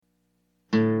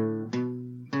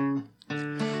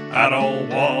I don't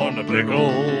want a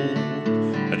pickle.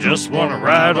 I just want to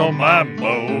ride on my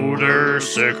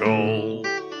motorcycle.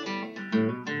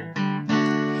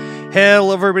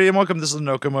 Hello, everybody, and welcome. This is the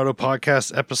Nokomoto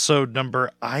Podcast, episode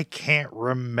number I can't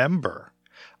remember.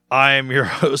 I am your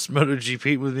host,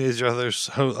 MotoGP. With me is your other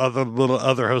host,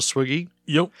 Swiggy.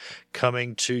 Yep.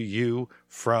 Coming to you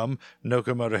from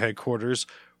Nokomoto headquarters,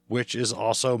 which is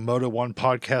also Moto One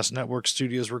Podcast Network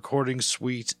Studios recording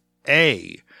suite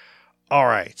A. All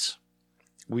right.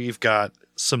 We've got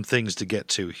some things to get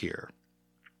to here.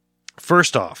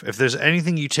 First off, if there's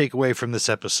anything you take away from this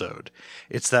episode,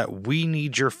 it's that we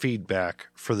need your feedback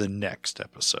for the next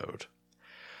episode.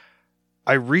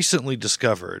 I recently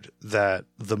discovered that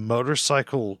the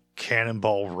motorcycle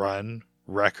Cannonball Run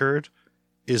record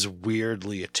is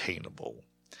weirdly attainable.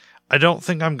 I don't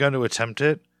think I'm going to attempt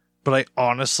it, but I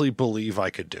honestly believe I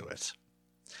could do it.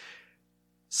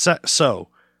 So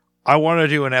I want to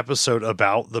do an episode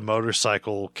about the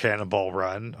motorcycle Cannonball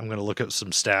Run. I'm going to look at some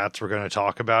stats. We're going to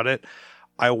talk about it.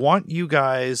 I want you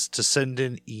guys to send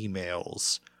in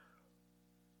emails.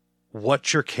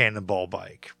 What's your cannonball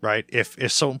bike, right? If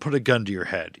someone put a gun to your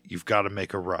head, you've got to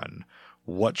make a run.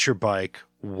 What's your bike?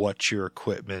 What's your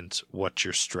equipment? What's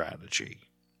your strategy?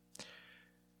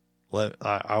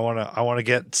 I want to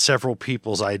get several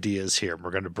people's ideas here.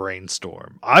 We're going to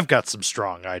brainstorm. I've got some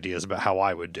strong ideas about how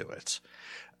I would do it.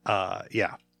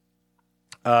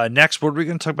 Next, what are we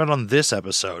going to talk about on this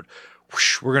episode?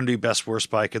 We're going to do best worst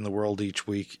bike in the world each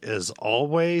week as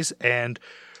always, and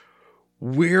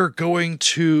we're going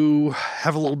to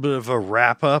have a little bit of a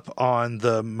wrap up on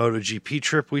the MotoGP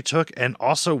trip we took, and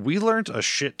also we learned a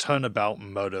shit ton about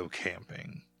moto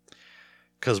camping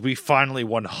because we finally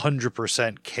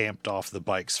 100% camped off the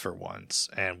bikes for once,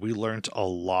 and we learned a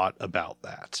lot about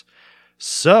that.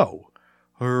 So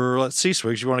let's see,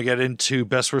 Swigs, you want to get into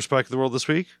best worst bike of the world this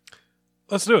week?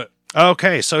 Let's do it.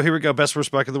 Okay, so here we go. Best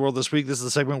worst bike of the world this week. This is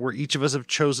the segment where each of us have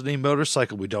chosen a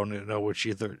motorcycle. We don't know which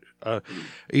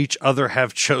each other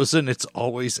have chosen. It's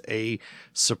always a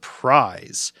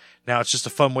surprise. Now, it's just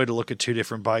a fun way to look at two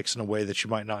different bikes in a way that you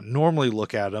might not normally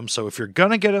look at them. So if you're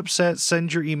going to get upset,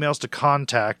 send your emails to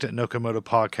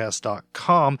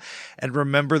contact@nokomotopodcast.com. And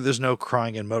remember, there's no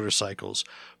crying in motorcycles.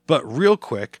 But real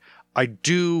quick, I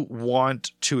do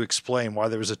want to explain why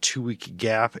there was a 2-week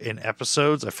gap in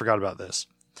episodes. I forgot about this.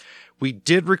 We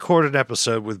did record an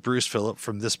episode with Bruce Phillip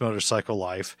from This Motorcycle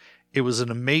Life. It was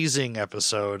an amazing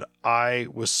episode. I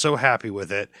was so happy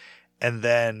with it. And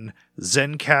then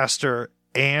Zencastr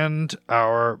and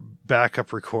our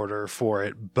backup recorder for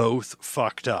it both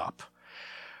fucked up.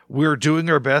 We're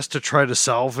doing our best to try to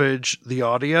salvage the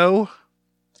audio.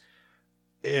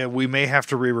 We may have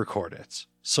to re-record it.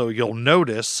 So you'll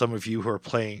notice, some of you who are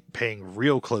paying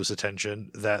real close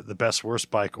attention, that the best worst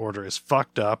bike order is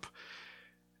fucked up.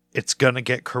 It's going to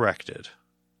get corrected.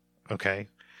 Okay?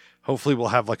 Hopefully we'll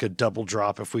have like a double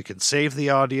drop if we can save the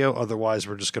audio. Otherwise,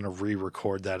 we're just going to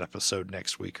re-record that episode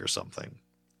next week or something.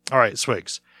 All right,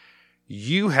 Swigs.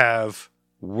 You have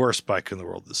worst bike in the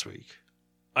world this week.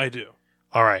 I do.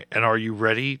 All right. And are you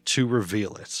ready to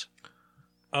reveal it?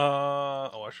 I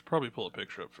should probably pull a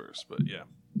picture up first, but yeah.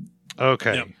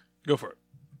 Okay. Yep. Go for it.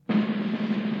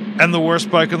 And the worst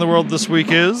bike in the world this week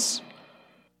is?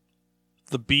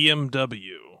 The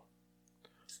BMW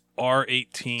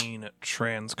R18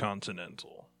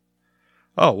 Transcontinental.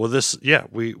 Oh, well,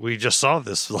 we just saw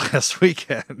this last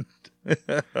weekend.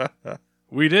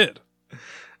 We did.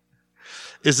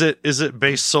 Is it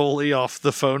based solely off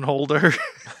the phone holder?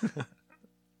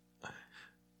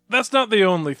 That's not the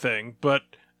only thing, but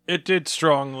it did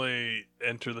strongly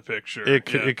enter the picture. It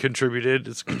contributed.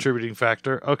 It's a contributing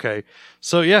factor. Okay.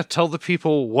 So, yeah, tell the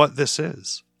people what this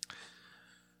is.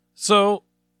 So,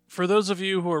 for those of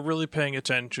you who are really paying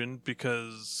attention,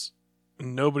 because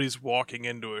nobody's walking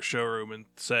into a showroom and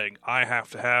saying, I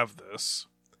have to have this,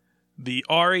 the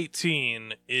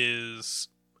R18 is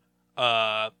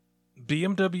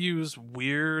BMW's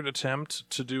weird attempt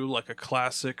to do like a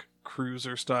classic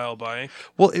cruiser style bike.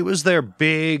 Well, it was their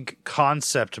big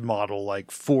concept model like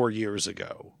 4 years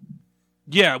ago.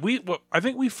 Yeah, I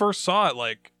think we first saw it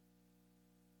like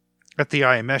at the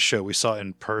IMS show. We saw it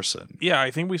in person. Yeah, I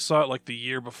think we saw it like the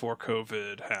year before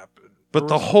COVID happened. But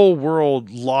the whole world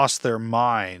lost their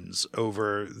minds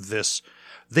over this.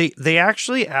 They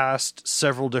actually asked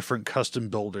several different custom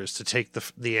builders to take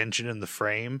the engine and the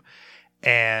frame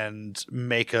and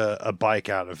make a bike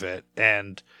out of it.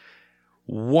 And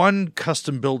one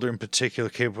custom builder in particular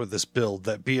came up with this build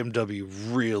that BMW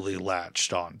really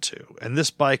latched onto. And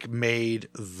this bike made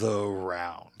the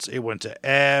rounds. It went to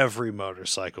every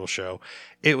motorcycle show.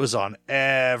 It was on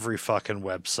every fucking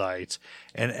website.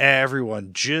 And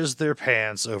everyone jizzed their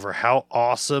pants over how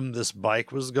awesome this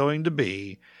bike was going to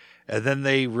be. And then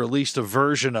they released a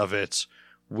version of it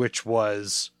which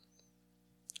was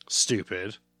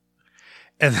stupid.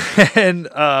 And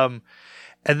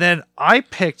then I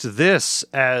picked this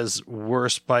as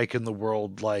worst bike in the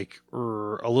world like a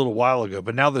little while ago,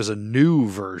 but now there's a new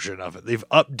version of it. They've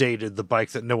updated the bike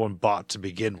that no one bought to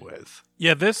begin with.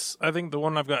 Yeah, this, I think the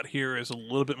one I've got here is a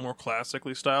little bit more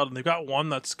classically styled, and they've got one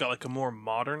that's got like a more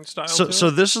modern style to it. So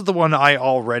this is the one I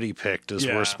already picked as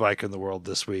worst bike in the world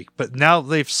this week, but now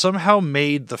they've somehow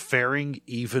made the fairing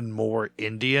even more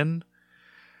Indian.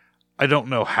 I don't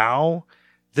know how.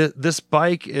 This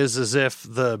bike is as if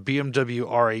the BMW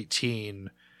R18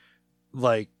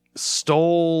 like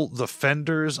stole the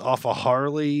fenders off a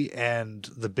Harley and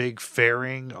the big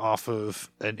fairing off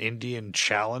of an Indian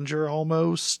Challenger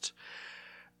almost.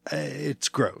 It's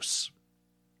gross.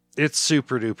 It's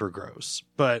super duper gross.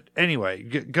 But anyway,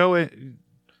 go in.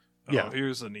 Yeah. Oh,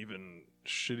 here's an even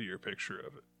shittier picture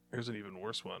of it. Here's an even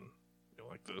worse one. You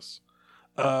like this?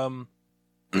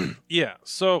 Yeah.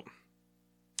 So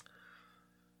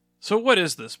what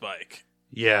is this bike?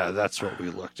 Yeah, that's what we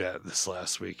looked at this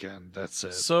last weekend. That's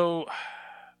it. So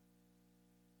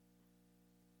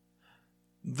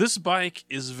this bike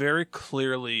is very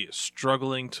clearly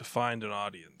struggling to find an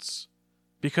audience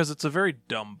because it's a very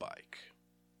dumb bike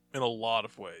in a lot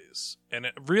of ways, and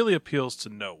it really appeals to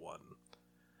no one.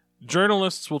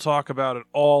 Journalists will talk about it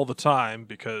all the time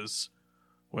because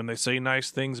when they say nice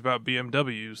things about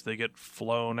BMWs, they get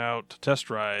flown out to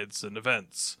test rides and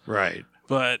events. Right.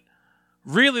 But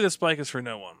really, this bike is for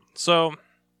no one. So,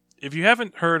 if you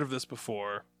haven't heard of this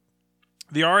before,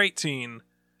 the R18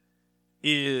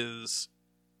 is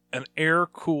an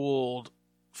air-cooled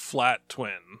flat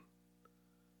twin,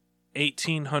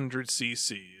 1800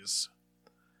 cc's,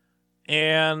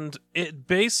 and it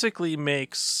basically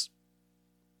makes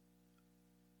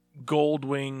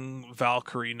Goldwing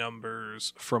Valkyrie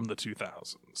numbers from the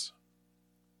 2000s.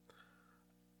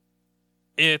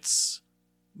 It's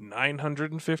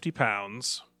 950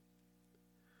 pounds.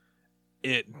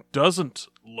 It doesn't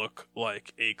look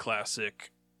like a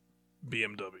classic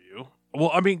BMW.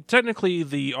 Well, I mean, technically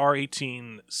the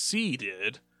R18C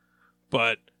did,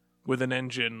 but with an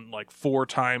engine like 4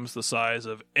 times the size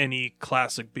of any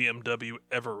classic BMW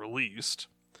ever released.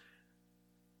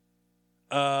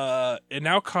 It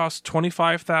now costs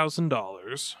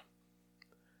 $25,000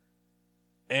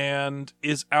 and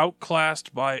is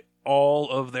outclassed by all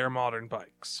of their modern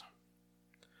bikes.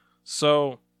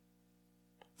 So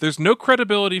there's no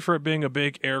credibility for it being a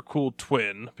big air-cooled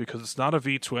twin because it's not a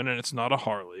V-twin and it's not a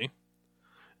Harley.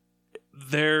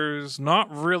 There's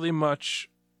not really much,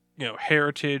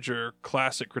 heritage or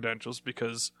classic credentials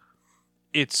because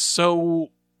it's so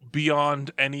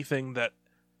beyond anything that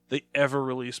they ever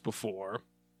released before.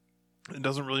 It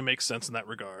doesn't really make sense in that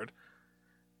regard.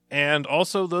 And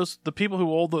also the people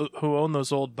who own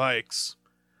those old bikes,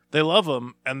 they love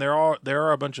them, and there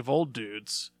are a bunch of old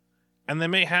dudes, and they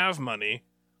may have money,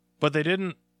 but they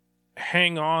didn't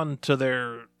hang on to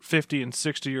their 50 and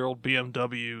 60-year-old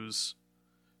BMWs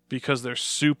because they're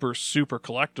super, super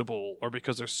collectible or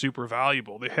because they're super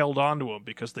valuable. They held on to them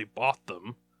because they bought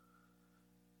them.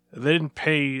 They didn't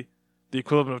pay the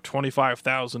equivalent of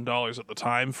 $25,000 at the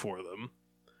time for them.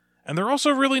 And they're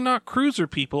also really not cruiser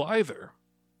people either.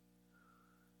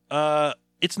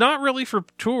 It's not really for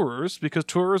tourers, because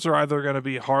tourers are either going to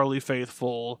be Harley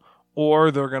faithful,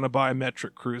 or they're going to buy a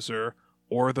metric cruiser,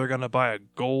 or they're going to buy a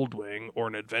Goldwing or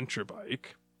an adventure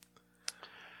bike.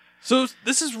 So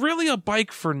this is really a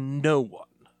bike for no one.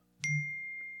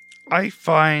 I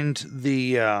find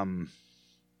the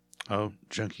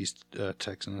Junkie's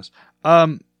texting us.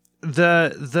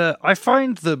 I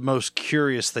find the most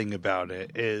curious thing about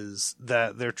it is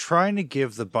that they're trying to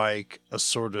give the bike a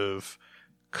sort of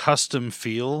custom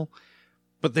feel,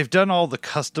 but they've done all the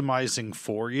customizing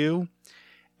for you,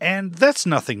 and that's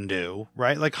nothing new,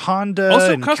 right? Like Honda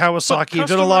also and Kawasaki have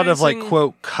done a lot of like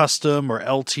quote custom or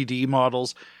LTD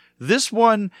models. This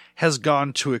one has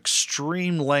gone to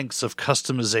extreme lengths of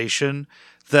customization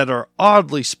that are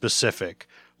oddly specific,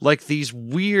 like these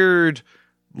weird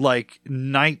like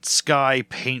night sky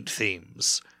paint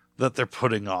themes that they're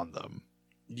putting on them.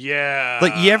 Yeah.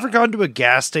 Like, you ever gone to a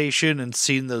gas station and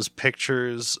seen those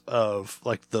pictures of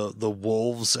like the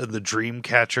wolves and the dream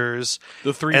catchers?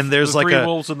 The three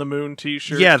wolves in the moon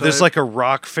t-shirt. Yeah, type. There's like a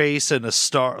rock face and a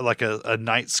star, like a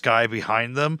night sky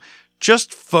behind them.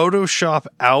 just Photoshop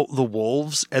out the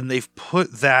wolves, and they've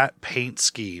put that paint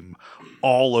scheme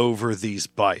all over these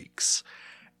bikes.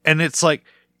 And it's like,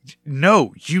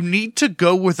 no, you need to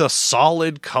go with a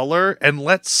solid color and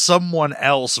let someone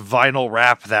else vinyl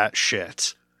wrap that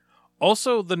shit.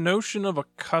 Also, the notion of a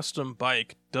custom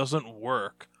bike doesn't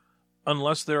work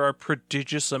unless there are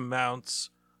prodigious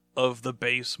amounts of the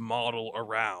base model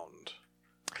around.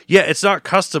 Yeah, it's not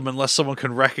custom unless someone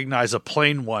can recognize a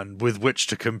plain one with which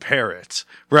to compare it.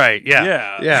 Right,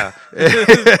 yeah. Yeah.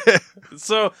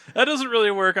 So that doesn't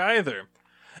really work either.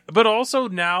 But also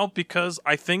now, because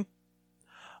I think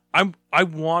I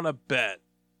want to bet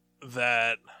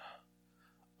that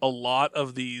a lot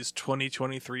of these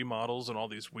 2023 models and all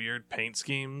these weird paint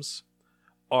schemes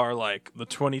are like the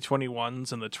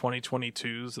 2021s and the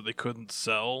 2022s that they couldn't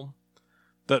sell,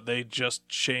 that they just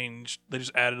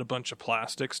added a bunch of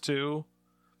plastics to.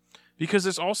 Because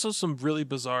there's also some really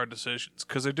bizarre decisions,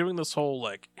 because they're doing this whole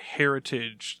like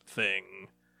heritage thing,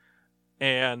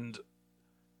 and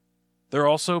they're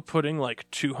also putting like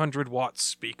 200-watt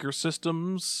speaker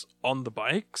systems on the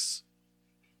bikes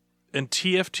and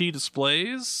TFT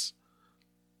displays.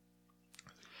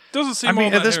 Doesn't seem. I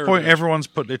mean, at this heritage. point, everyone's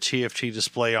putting a TFT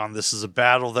display on. This is a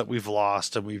battle that we've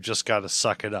lost, and we've just got to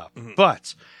suck it up. Mm-hmm.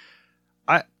 But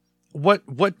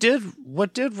what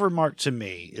did remark to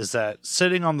me is that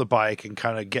sitting on the bike and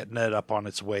kind of getting it up on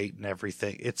its weight and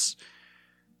everything, it's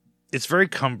very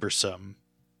cumbersome.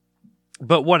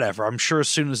 But whatever. I'm sure as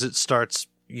soon as it starts,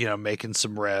 making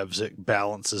some revs, it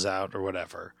balances out or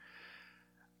whatever.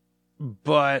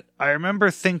 But I remember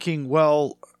thinking,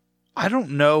 well, I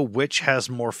don't know which has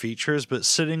more features, but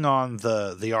sitting on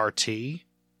the RT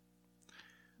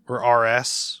or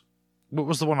RS, what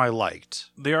was the one I liked?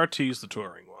 The RT is the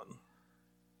touring one.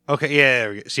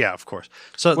 Okay, yeah, of course.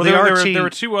 So well, there were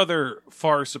two other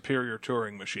far superior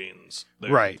touring machines.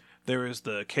 Right. There was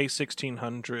the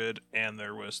K1600, and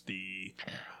there was the...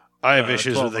 I have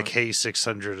issues with the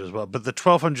K600 as well, but the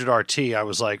 1200 RT, I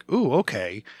was like, ooh,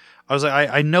 okay. I was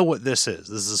like, I know what this is.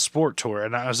 This is a sport tour,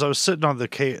 and as I was sitting on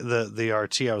the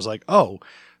RT, I was like, oh,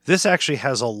 this actually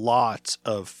has a lot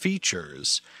of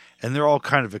features, and they're all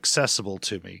kind of accessible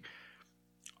to me.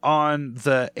 On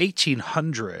the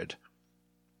 1800,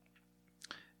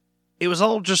 it was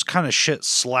all just kind of shit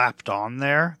slapped on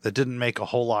there that didn't make a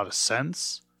whole lot of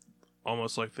sense.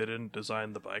 Almost like they didn't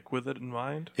design the bike with it in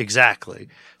mind. Exactly.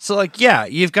 So, like, yeah,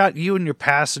 you've got you and your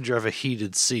passenger have a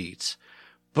heated seat,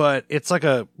 but it's like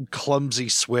a clumsy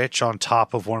switch on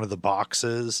top of one of the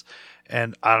boxes.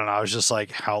 And I don't know, I was just like,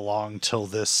 how long till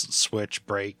this switch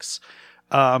breaks?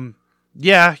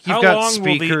 Yeah, you've got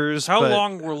speakers. How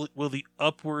long will the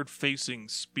upward-facing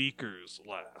speakers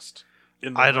last?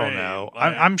 I don't know.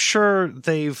 I'm sure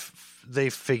they've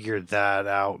figured that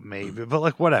out, maybe, but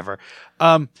like whatever.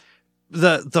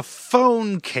 The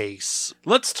phone case.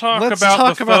 Let's talk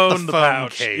about the phone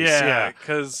case. Yeah,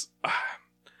 because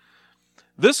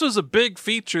this was a big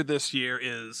feature this year.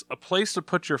 Is a place to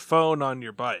put your phone on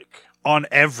your bike. On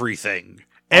everything.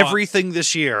 Everything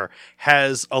this year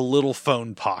has a little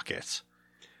phone pocket.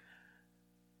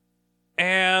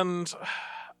 And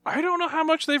I don't know how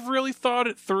much they've really thought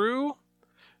it through.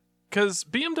 Because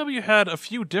BMW had a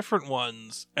few different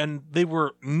ones, and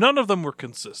none of them were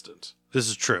consistent. This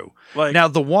is true. Now,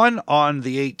 the one on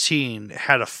the 18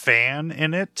 had a fan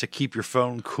in it to keep your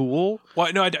phone cool.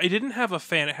 Well, no, I didn't have a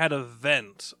fan. It had a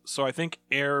vent. So I think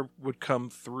air would come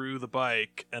through the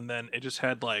bike, and then it just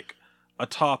had, like, a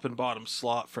top and bottom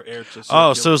slot for air to circulate.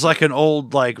 Oh, so it was like an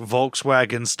old, like,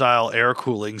 Volkswagen-style air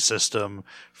cooling system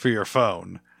for your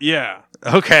phone. Yeah.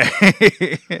 Okay.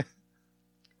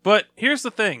 But here's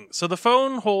the thing. So the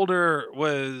phone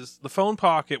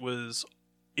pocket was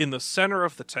in the center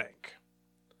of the tank.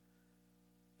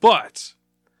 But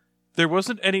there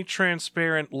wasn't any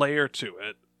transparent layer to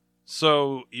it,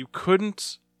 so you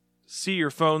couldn't see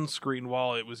your phone screen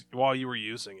while you were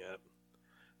using it.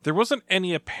 There wasn't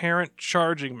any apparent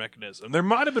charging mechanism. There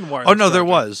might have been wireless. Oh no,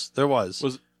 charging. There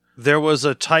was. There was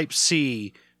a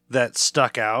Type-C that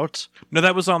stuck out. No,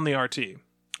 that was on the RT.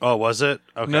 Oh, was it?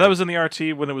 Okay. No, that was in the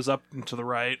RT when it was up and to the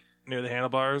right near the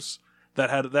handlebars.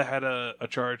 That had a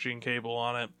charging cable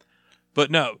on it. But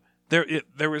no,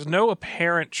 there was no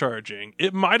apparent charging.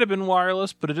 It might have been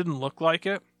wireless, but it didn't look like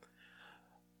it.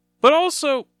 But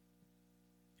also,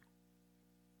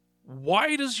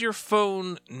 why does your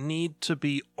phone need to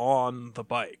be on the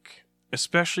bike?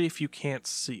 Especially if you can't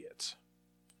see it.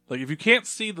 Like, if you can't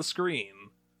see the screen,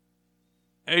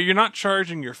 you're not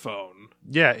charging your phone.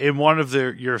 Yeah, in one of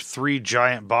your three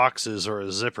giant boxes or a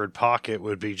zippered pocket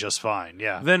would be just fine,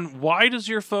 yeah. Then why does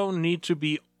your phone need to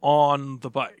be on the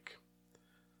bike?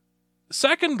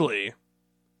 Secondly,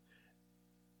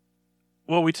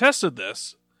 well, we tested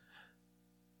this.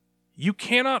 You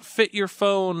cannot fit your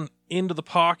phone into the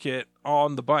pocket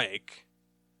on the bike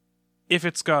if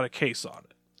it's got a case on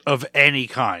it. Of any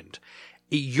kind.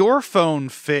 Your phone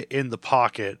fit in the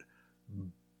pocket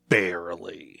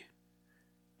barely.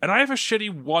 And I have a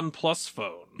shitty OnePlus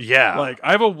phone. Yeah. Like,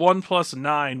 I have a OnePlus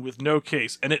 9 with no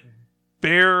case, and it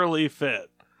barely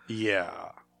fit. Yeah.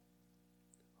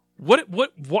 What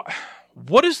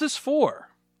is this for?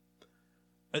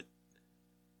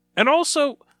 And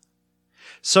also,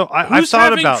 so I've who's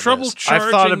thought having about trouble this. charging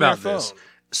I've thought about their this. phone?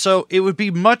 So it would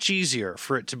be much easier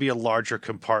for it to be a larger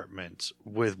compartment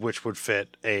with which would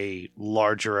fit a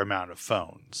larger amount of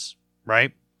phones,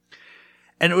 right?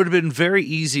 And it would have been very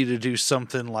easy to do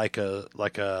something like a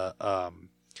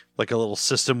little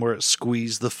system where it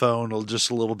squeezed the phone just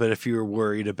a little bit if you were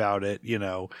worried about it,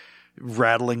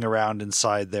 rattling around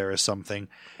inside there or something.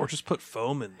 Or just put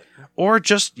foam in there. Or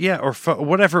just,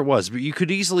 whatever it was. But you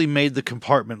could easily made the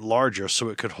compartment larger so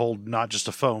it could hold not just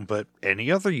a phone, but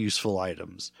any other useful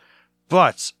items.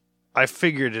 But I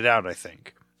figured it out, I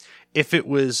think. If it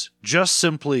was just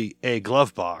simply a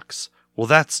glove box, well,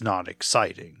 that's not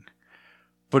exciting.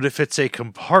 But if it's a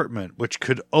compartment which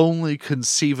could only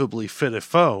conceivably fit a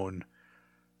phone,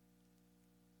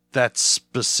 that's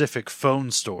specific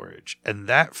phone storage, and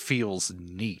that feels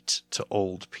neat to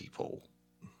old people.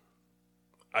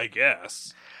 I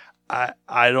guess.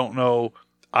 I don't know.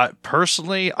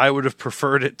 Personally, I would have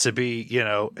preferred it to be,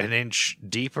 an inch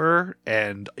deeper,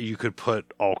 and you could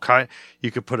put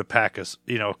you could put a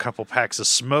couple packs of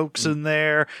smokes in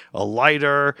there, a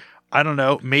lighter. I don't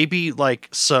know, maybe like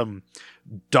some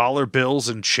dollar bills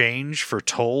and change for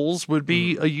tolls would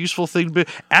be a useful thing. But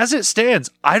as it stands,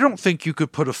 I don't think you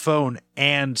could put a phone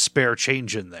and spare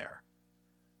change in there.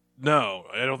 No,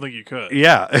 I don't think you could.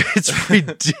 Yeah, it's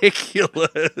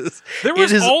ridiculous. There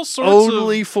was it is all sorts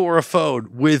only for a phone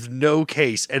with no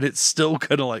case, and it's still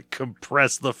gonna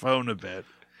compress the phone a bit.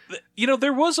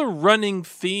 There was a running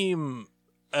theme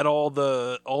at all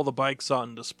the bikes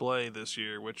on display this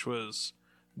year, which was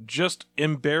just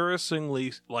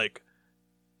embarrassingly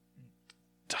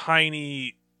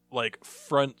tiny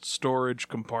front storage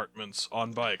compartments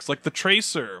on bikes. Like the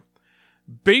Tracer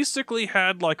basically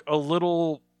had a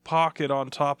little pocket on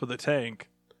top of the tank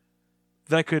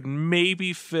that could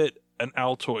maybe fit an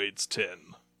Altoids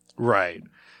tin. Right.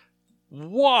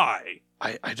 Why?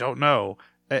 I don't know.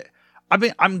 I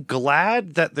mean, I'm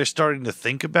glad that they're starting to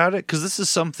think about it, because this is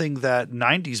something that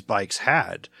 90s bikes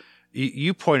had.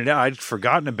 You pointed out, I'd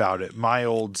forgotten about it. My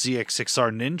old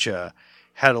ZX6R Ninja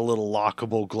had a little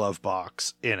lockable glove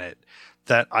box in it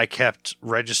that I kept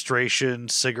registration,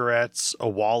 cigarettes, a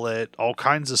wallet, all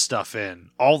kinds of stuff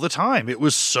in all the time. It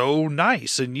was so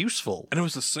nice and useful. And it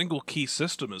was a single key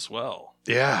system as well.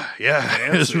 Yeah.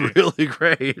 It was really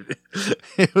great.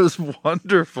 It was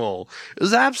wonderful. It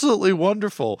was absolutely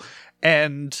wonderful.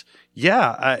 And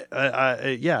yeah.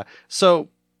 So,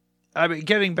 I mean,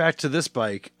 getting back to this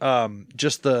bike,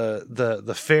 just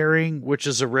the fairing, which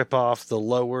is a ripoff, the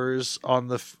lowers on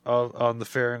the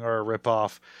fairing are a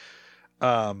ripoff.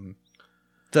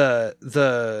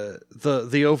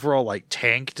 The overall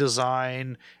tank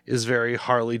design is very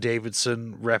Harley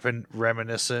Davidson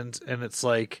reminiscent, and it's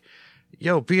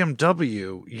yo,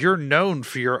 BMW, you're known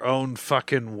for your own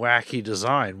fucking wacky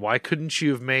design. Why couldn't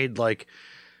you have made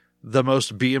the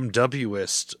most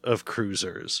BMW-ist of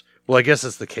cruisers? Well, I guess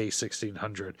it's the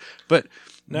K1600, but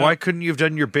why couldn't you have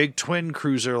done your big twin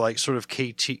cruiser sort of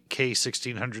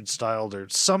K1600 styled or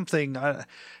something?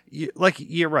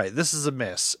 You're right. This is a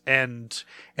miss, and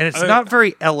it's not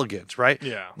very elegant, right?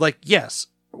 Yeah. Yes,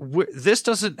 this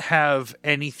doesn't have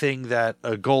anything that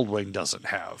a Goldwing doesn't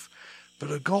have, but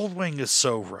a Goldwing is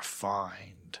so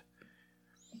refined.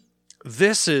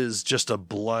 This is just a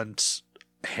blunt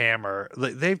hammer.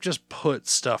 They've just put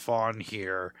stuff on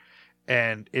here,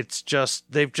 and it's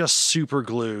just they've just super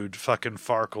glued fucking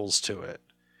Farkles to it.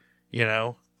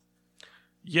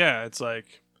 Yeah, it's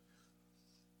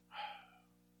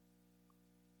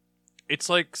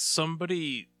like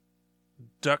somebody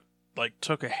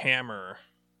took a hammer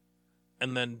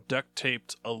and then duct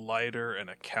taped a lighter and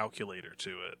a calculator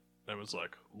to it. And was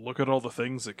look at all the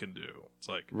things it can do. It's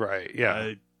right,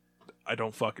 yeah. I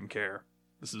don't fucking care.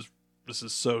 This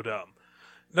is so dumb.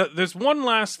 Now, there's one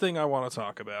last thing I want to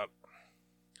talk about,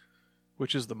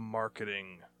 which is the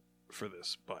marketing for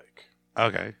this bike.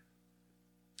 Okay.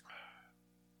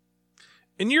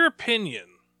 In your opinion,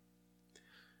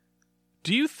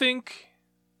 do you think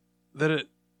that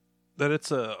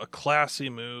it's a classy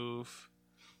move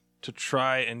to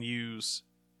try and use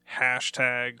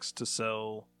hashtags to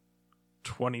sell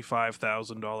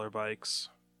 $25,000 bikes.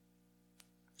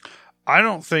 I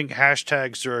don't think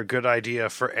hashtags are a good idea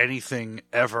for anything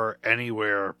ever,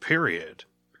 anywhere, period.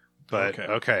 But,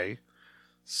 okay.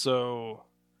 So,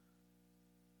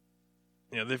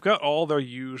 yeah, they've got all their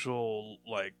usual,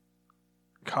 like,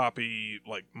 copy,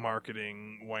 like,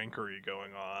 marketing wankery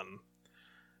going on,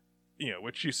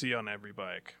 which you see on every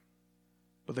bike.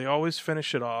 But they always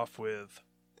finish it off with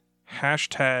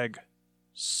hashtag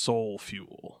soul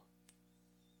fuel.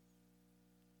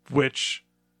 Which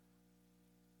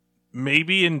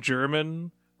maybe in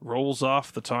German rolls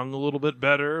off the tongue a little bit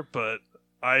better, but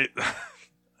I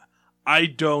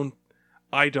don't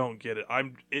get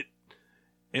it.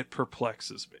 It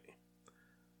perplexes me.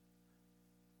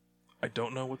 I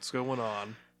don't know what's going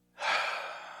on.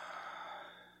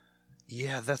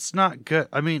 Yeah, that's not good.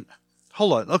 I mean,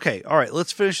 hold on. Okay, all right,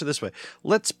 let's finish it this way.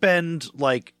 Let's spend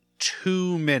like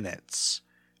 2 minutes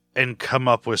and come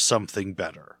up with something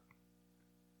better.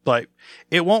 Like,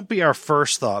 it won't be our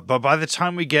first thought, but by the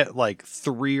time we get like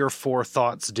 3 or 4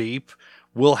 thoughts deep,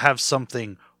 we'll have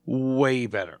something way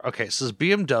better. Okay, so it's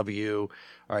BMW.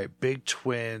 All right, big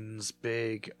twins,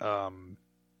 big,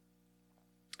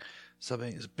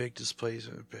 something is big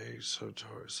displacement, big,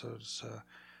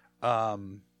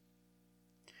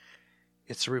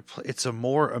 it's a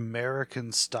more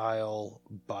American style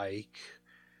bike,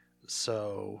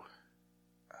 so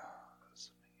I'm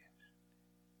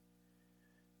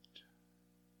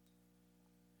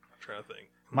trying to think.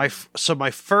 My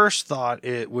first thought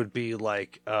it would be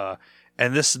like,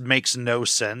 and this makes no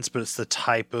sense, but it's the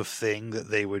type of thing that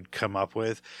they would come up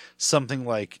with, something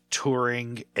like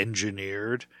touring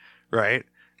engineered, right?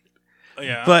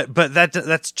 Yeah. But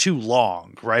that's too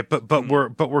long, right? But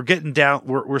we're getting down.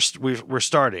 We're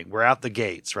starting. We're out the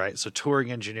gates, right? So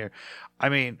touring engineer. I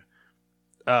mean,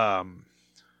 what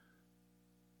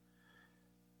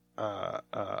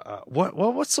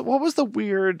was the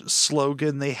weird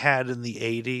slogan they had in the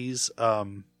 80s?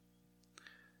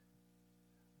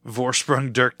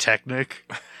 Vorsprung durch Technik.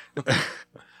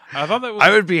 I thought that was, I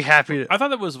would be happy. I thought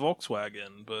that was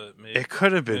Volkswagen, but maybe It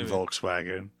could have been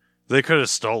Volkswagen. They could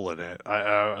have stolen it.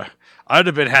 I'd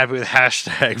have been happy with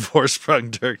hashtag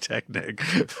Vorsprung durch Technik.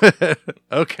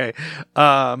 Okay.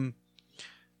 Or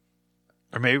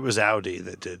maybe it was Audi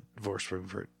that did Vorsprung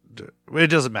for it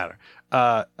doesn't matter.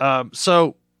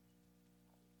 So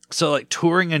like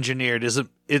touring engineered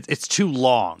it's too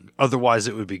long. Otherwise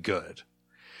it would be good.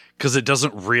 Because it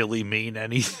doesn't really mean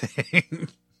anything.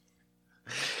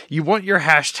 You want your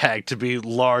hashtag to be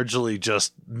largely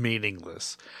just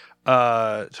meaningless.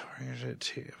 So,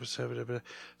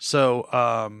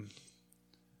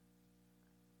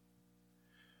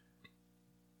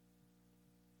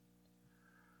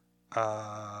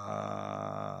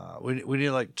 we need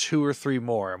like 2 or 3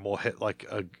 more, and we'll hit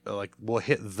we'll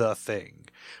hit the thing.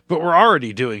 But we're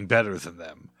already doing better than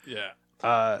them. Yeah.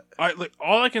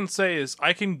 All I can say is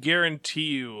I can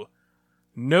guarantee you,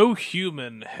 no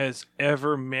human has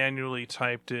ever manually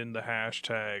typed in the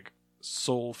hashtag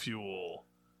soul fuel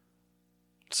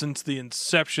since the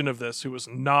inception of this who was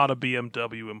not a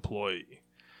BMW employee.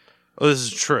 Oh, this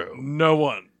is true. No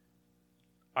one.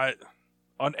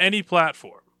 On any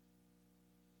platform.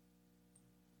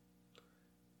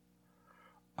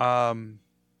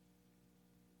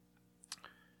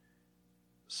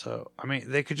 So, I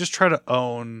mean, they could just try to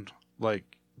own, like,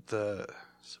 the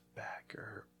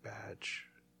backer badge.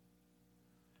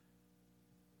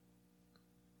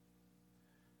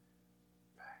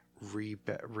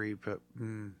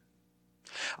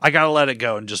 I gotta let it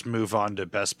go and just move on to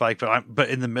Best Bike, but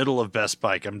in the middle of Best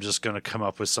Bike, I'm just gonna come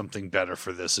up with something better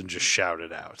for this and just shout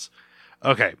it out.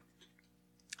 Okay.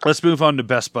 Let's move on to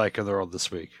Best Bike of the World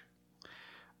this week.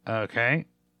 Okay.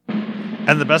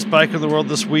 And the best bike in the world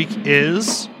this week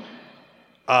is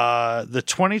the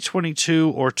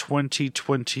 2022 or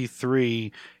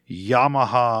 2023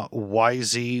 Yamaha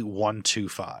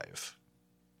YZ125.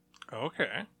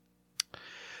 Okay.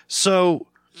 So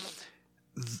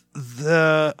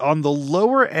on the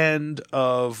lower end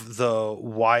of the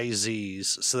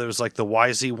YZs, so there's like the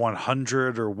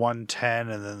YZ100 or 110,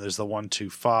 and then there's the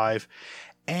 125.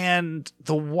 And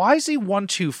the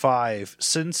YZ125,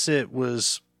 since it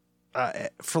was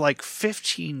for like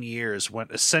 15 years,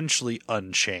 went essentially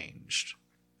unchanged.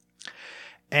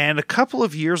 And a couple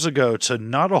of years ago, to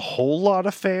not a whole lot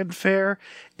of fanfare,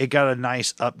 it got a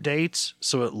nice update.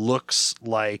 So it looks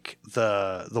like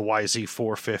the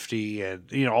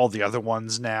YZ450 and, all the other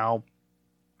ones now.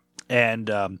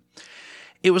 And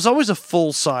it was always a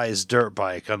full-size dirt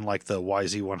bike, unlike the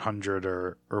YZ100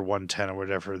 or 110 or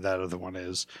whatever that other one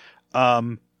is.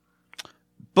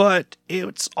 But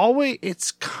it's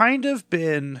kind of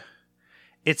been,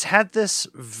 it's had this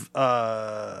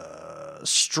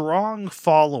strong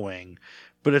following,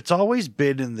 but it's always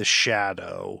been in the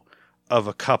shadow of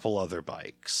a couple other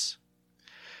bikes.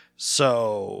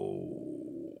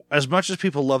 So, as much as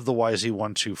people love the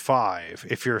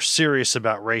YZ125, if you're serious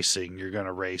about racing, you're going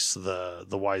to race the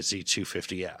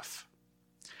YZ250F.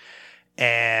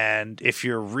 And if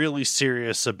you're really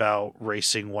serious about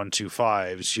racing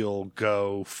 125s, you'll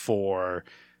go for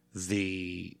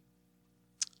the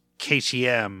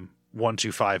KTM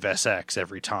 125SX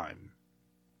every time.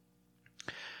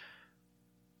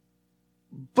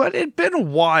 But it'd been a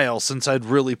while since I'd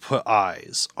really put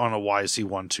eyes on a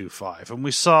YZ125. And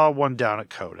we saw one down at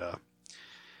COTA.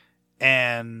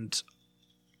 And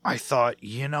I thought,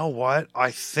 you know what?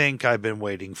 I think I've been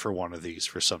waiting for one of these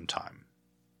for some time.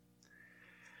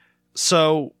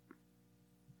 So,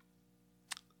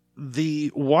 the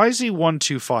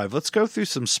YZ125, let's go through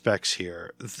some specs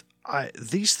here.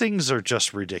 These things are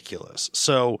just ridiculous.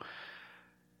 So,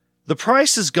 the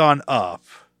price has gone up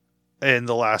in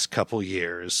the last couple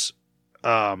years.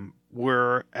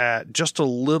 We're at just a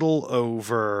little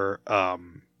over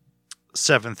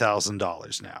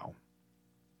 $7,000 now.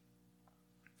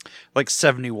 Like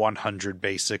 $7,100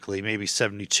 basically, maybe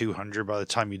 $7,200 by the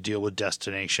time you deal with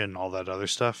destination, all that other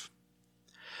stuff.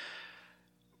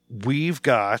 We've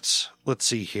got, let's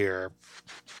see here.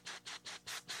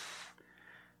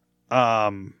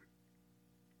 It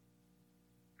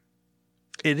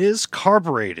is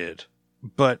carbureted,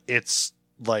 but it's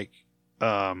like,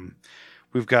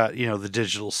 we've got, the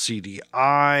digital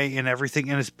CDI and everything.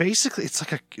 And it's basically, it's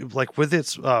like with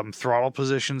its throttle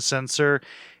position sensor,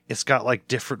 it's got like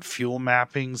different fuel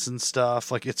mappings and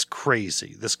stuff. Like, it's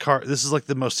crazy. This is like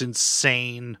the most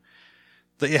insane.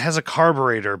 It has a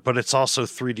carburetor, but it's also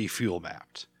 3D fuel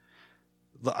mapped.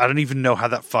 I don't even know how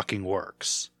that fucking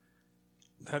works.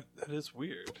 That is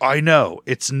weird. I know,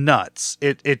 it's nuts.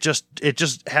 It just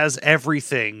has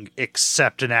everything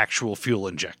except an actual fuel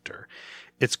injector.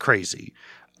 It's crazy.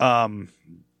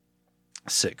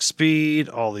 6-speed,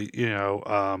 all the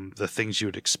the things you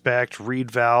would expect.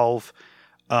 Reed valve.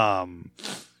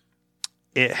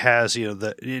 It has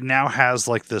it now has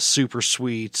like the super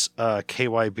sweet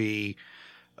KYB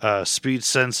speed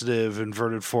sensitive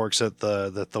inverted forks that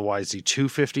the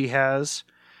YZ250 has.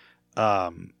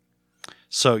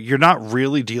 So you're not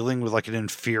really dealing with like an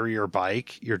inferior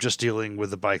bike. You're just dealing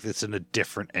with a bike that's in a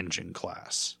different engine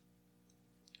class.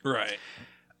 Right.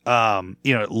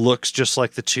 It looks just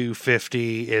like the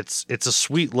 250. It's a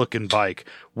sweet looking bike.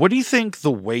 What do you think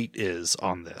the weight is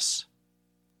on this?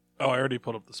 Oh, I already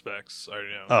pulled up the specs. I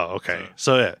already know. Oh, okay.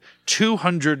 So yeah,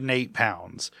 208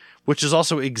 pounds, which is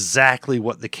also exactly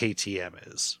what the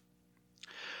KTM is.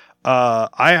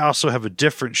 I also have a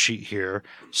different sheet here.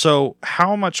 So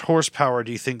how much horsepower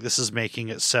do you think this is making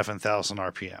at 7,000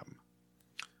 RPM?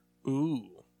 Ooh.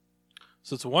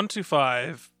 So it's a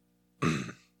 125.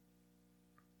 And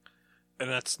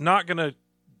that's not going to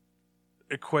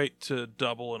equate to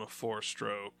double in a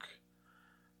 4-stroke.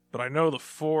 But I know the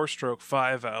 4-stroke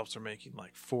 5 valves are making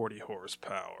like 40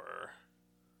 horsepower.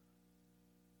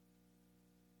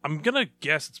 I'm going to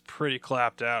guess it's pretty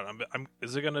clapped out.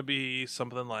 Is it going to be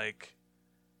something like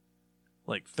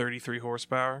 33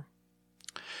 horsepower?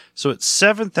 So at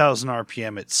 7,000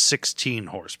 RPM, it's 16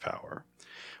 horsepower,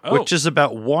 Oh. which is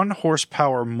about 1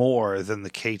 horsepower more than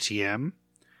the KTM.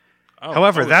 Oh,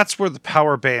 However, that's where the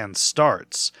power band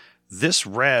starts. This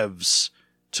revs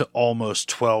to almost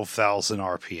 12,000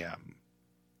 RPM.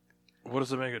 What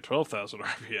does it make at 12,000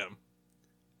 RPM?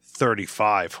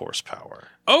 35 horsepower.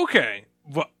 Okay.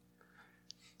 Well,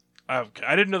 okay.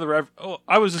 I didn't know the rev. Oh,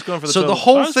 I was just going for the. So total. the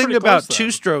whole I was thing pretty about close two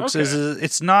then. strokes Okay. is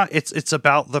it's not it's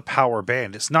about the power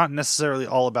band. It's not necessarily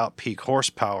all about peak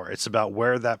horsepower. It's about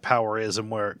where that power is and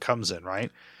where it comes in,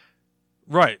 right?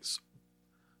 Right.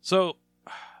 So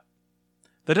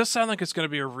that does sound like it's going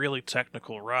to be a really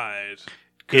technical ride.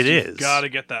 It is. Got to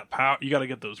get that power. You got to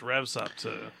get those revs up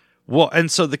to. Well, and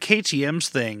so the KTM's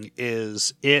thing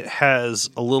is it has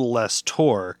a little less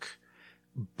torque,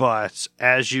 but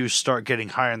as you start getting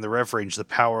higher in the rev range, the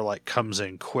power like comes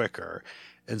in quicker,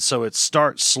 and so it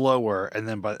starts slower, and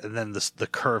then the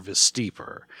curve is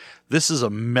steeper. This is a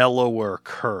mellower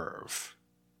curve,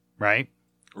 right?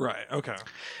 Right. Okay.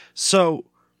 So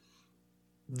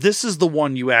this is the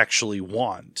one you actually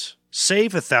want.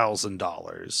 Save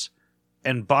 $1,000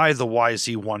 and buy the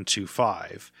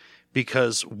YZ125,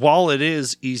 because while it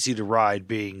is easy to ride,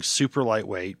 being super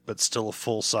lightweight but still a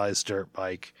full-size dirt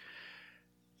bike,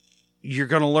 you're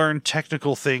going to learn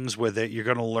technical things with it. You're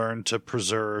going to learn to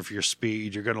preserve your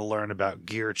speed. You're going to learn about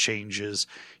gear changes.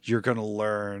 You're going to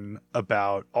learn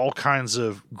about all kinds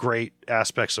of great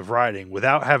aspects of riding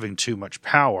without having too much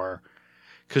power,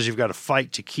 because you've got to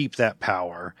fight to keep that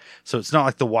power. So it's not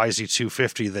like the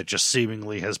YZ250 that just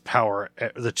seemingly has power,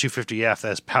 the 250F that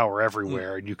has power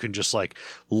everywhere, and you can just like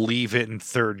leave it in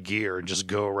third gear and just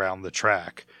go around the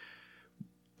track.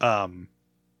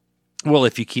 Well,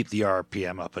 if you keep the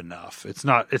RPM up enough.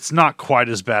 It's not quite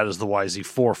as bad as the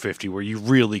YZ450, where you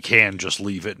really can just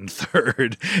leave it in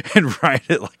third and ride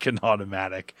it like an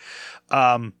automatic.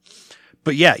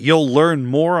 But yeah, you'll learn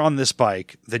more on this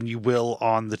bike than you will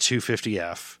on the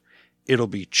 250F. It'll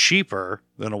be cheaper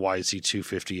than a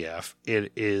YZ250F.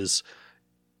 It is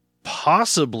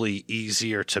possibly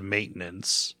easier to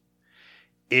maintenance.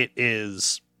 It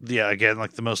is, again,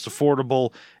 like the most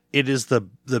affordable. It is the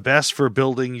best for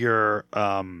building your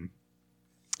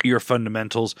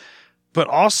fundamentals, but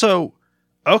also,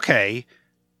 okay,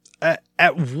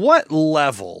 at what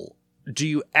level do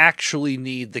you actually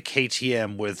need the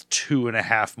KTM with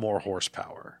 2.5 more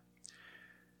horsepower?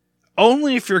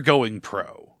 Only if you're going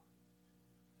pro.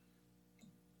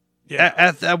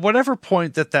 Yeah. At whatever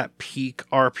point that peak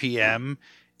RPM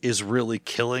is really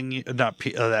killing you,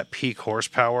 that peak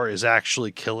horsepower is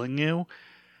actually killing you.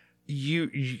 You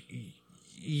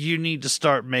need to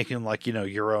start making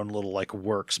your own little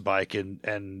works bike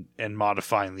and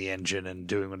modifying the engine and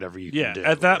doing whatever you can do.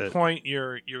 At that point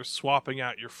you're swapping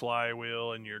out your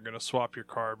flywheel, and you're going to swap your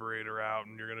carburetor out,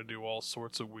 and you're going to do all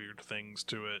sorts of weird things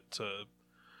to it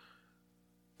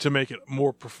to make it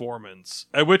more performance.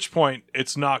 At which point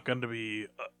it's not going to be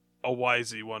a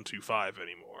YZ125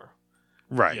 anymore.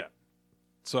 Right. Yeah.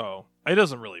 So it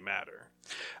doesn't really matter.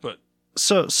 But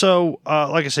So,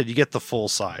 like I said, you get the full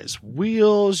size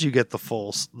wheels, you get the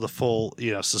full,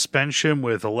 suspension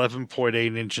with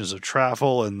 11.8 inches of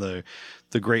travel and the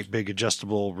great big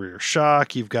adjustable rear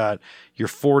shock. You've got your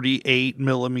 48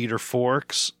 millimeter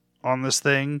forks on this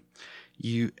thing.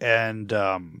 You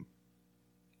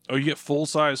get full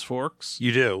size forks?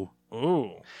 You do.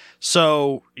 Ooh.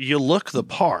 So you look the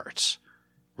part,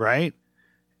 right?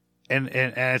 And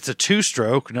it's a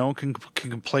 2-stroke. No one can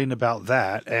complain about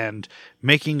that. And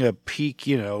making a peak,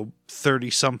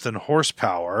 30-something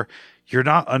horsepower, you're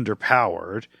not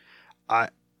underpowered. I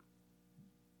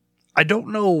don't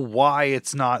know why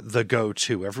it's not the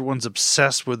go-to. Everyone's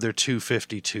obsessed with their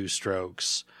 250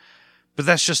 2-strokes, but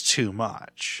that's just too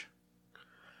much.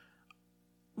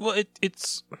 Well,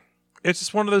 it's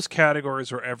just one of those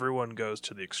categories where everyone goes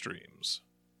to the extremes.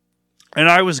 And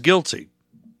I was guilty.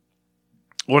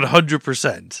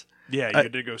 100%. Yeah, you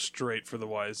did go straight for the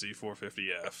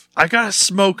YZ450F. I got a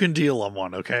smoking deal on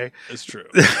one, okay? It's true.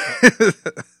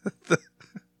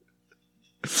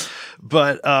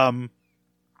 But, the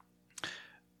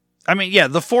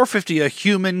 450, a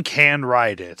human can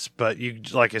ride it, but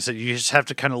like I said, you just have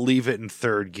to kind of leave it in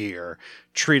third gear,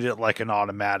 treat it like an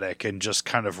automatic, and just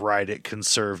kind of ride it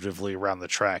conservatively around the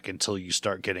track until you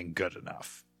start getting good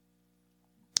enough.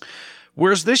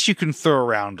 Whereas this, you can throw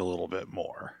around a little bit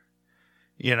more.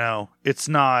 It's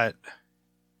not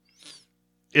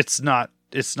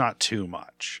too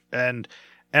much. And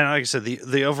like I said,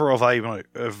 the overall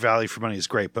value for money is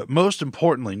great. But most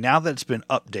importantly, now that it's been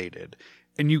updated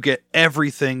and you get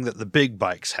everything that the big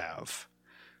bikes have,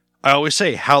 I always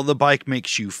say how the bike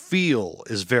makes you feel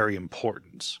is very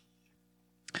important.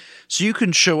 So you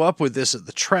can show up with this at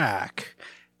the track,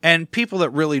 and people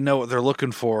that really know what they're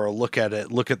looking for will look at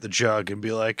it, look at the jug, and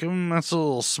be like, that's a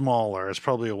little smaller. It's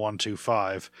probably a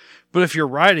 125. But if your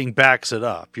riding backs it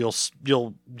up,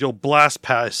 you'll blast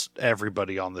past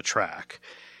everybody on the track,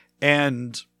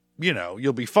 and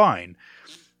you'll be fine.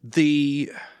 But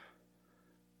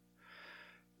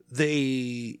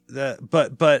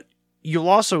you'll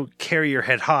also carry your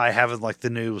head high, having the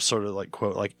new sort of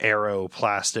quote aero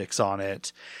plastics on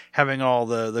it, having all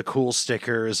the cool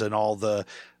stickers and all the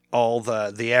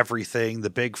everything, the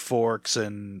big forks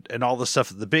and all the stuff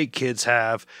that the big kids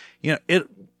have.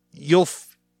 You'll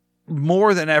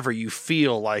more than ever, you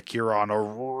feel like you're on a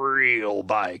real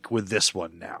bike with this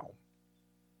one now.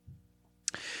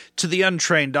 To the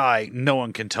untrained eye, no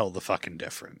one can tell the fucking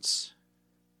difference.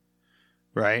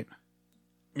 Right?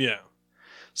 Yeah.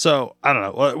 So, I don't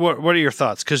know. What are your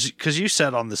thoughts? Because you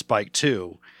sat on this bike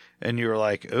too, and you were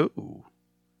like, ooh.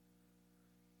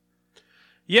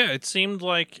 Yeah, it seemed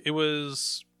like it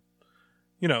was,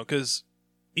 because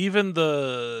even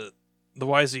the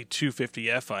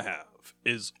YZ250F I have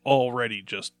is already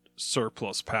just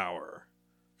surplus power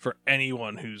for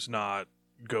anyone who's not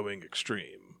going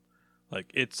extreme.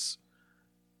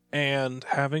 And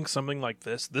having something like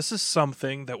this is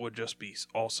something that would just be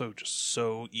also just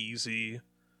so easy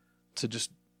to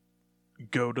just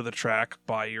go to the track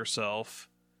by yourself,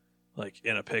 like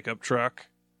in a pickup truck,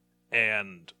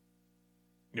 and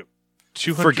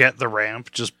 200. Forget the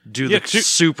ramp. Just do the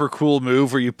super cool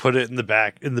move where you put it in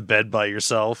the bed by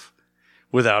yourself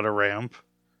without a ramp.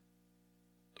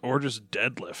 Or just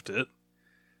deadlift it.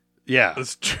 Yeah.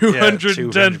 It's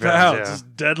 210 pounds. Yeah.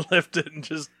 Just deadlift it and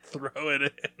just throw it in.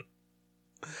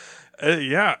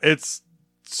 It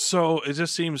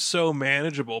just seems so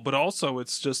manageable, but also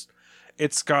it's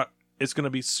going to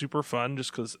be super fun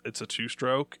just because it's a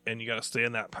 2-stroke and you got to stay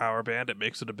in that power band. It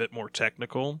makes it a bit more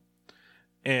technical.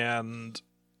 And,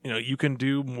 you can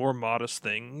do more modest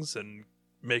things and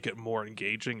make it more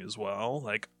engaging as well.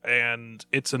 And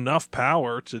it's enough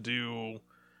power to do,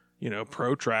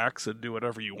 pro tracks and do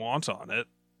whatever you want on it.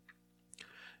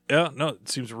 Yeah, no, it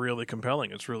seems really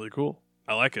compelling. It's really cool.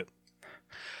 I like it.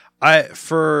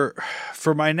 For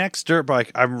my next dirt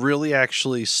bike, I'm really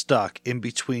actually stuck in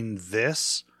between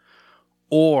this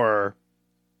and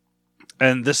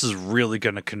this is really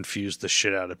going to confuse the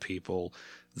shit out of people,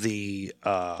 the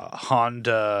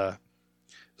Honda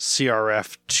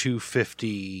CRF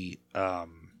 250.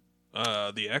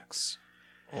 The X?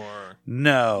 Or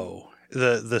no,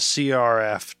 the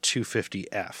CRF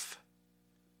 250F.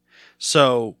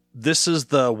 So this is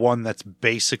the one that's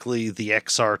basically the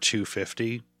XR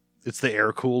 250. It's the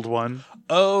air-cooled one.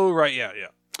 Oh, right, yeah.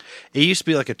 It used to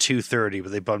be like a 230,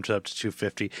 but they bumped it up to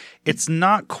 250. It's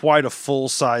not quite a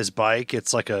full-size bike.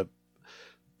 It's like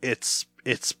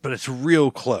but it's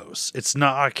real close. It's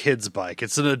not a kid's bike.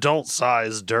 It's an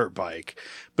adult-sized dirt bike,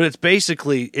 but it's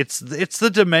basically it's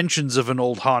the dimensions of an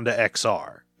old Honda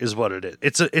XR is what it is.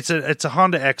 It's a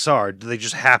Honda XR. They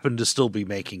just happen to still be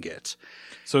making it.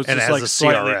 So it's and just it like has a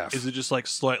slightly, CRF. is it just like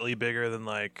slightly bigger than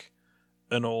like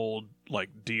an old like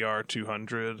DR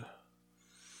 200?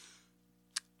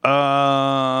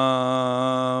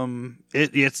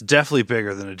 It's definitely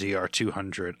bigger than a DR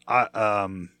 200.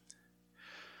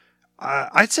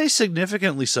 I'd say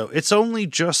significantly so. It's only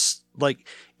just like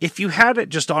if you had it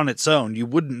just on its own, you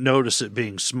wouldn't notice it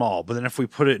being small. But then if we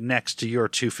put it next to your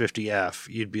 250F,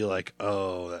 you'd be like,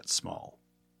 "Oh, that's small."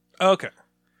 Okay.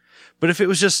 But if it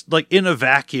was just like in a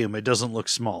vacuum, it doesn't look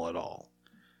small at all.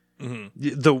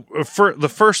 Mm-hmm. The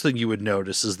first thing you would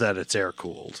notice is that it's air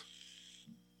cooled.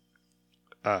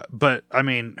 But I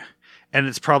mean, and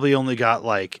it's probably only got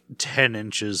like 10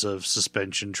 inches of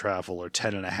suspension travel or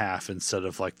 10.5 instead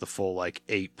of like the full like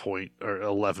 8 point or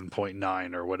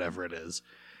 11.9 or whatever it is.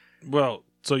 Well,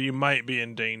 so you might be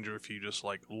in danger if you just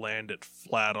like land it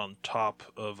flat on top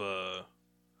of a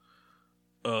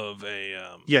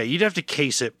yeah, you'd have to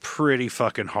case it pretty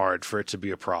fucking hard for it to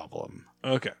be a problem.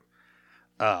 Okay.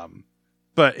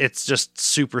 But it's just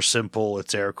super simple.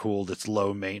 It's air cooled. It's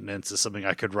low maintenance. It's something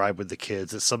I could ride with the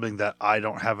kids. It's something that I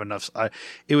don't have enough.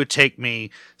 It would take me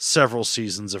several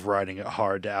seasons of riding it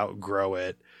hard to outgrow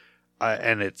it.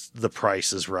 And the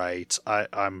price is right.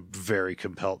 I'm very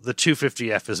compelled. The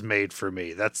 250F is made for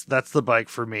me. That's the bike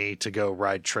for me to go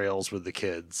ride trails with the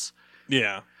kids.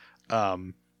 Yeah.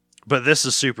 But this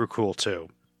is super cool too.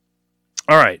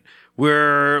 All right.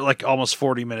 We're like almost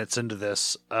 40 minutes into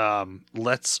this.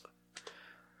 Let's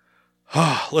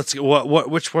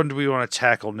which one do we want to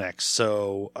tackle next?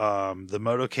 So, the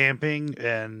moto camping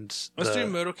and let's do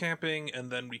moto camping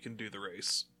and then we can do the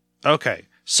race. Okay.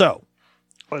 So,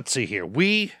 let's see here.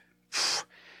 We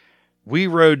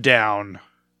rode down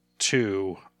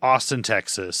to Austin,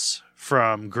 Texas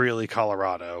from Greeley,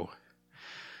 Colorado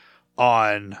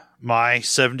on my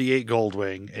 78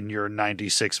 Goldwing and your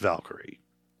 96 Valkyrie.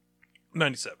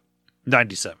 97.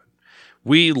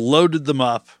 We loaded them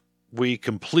up. We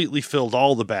completely filled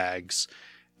all the bags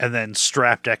and then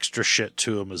strapped extra shit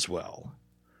to them as well.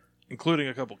 Including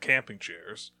a couple camping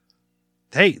chairs.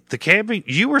 Hey,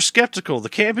 you were skeptical. The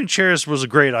camping chairs was a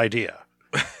great idea.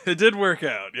 It did work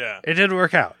out, yeah. It did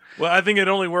work out. Well, I think it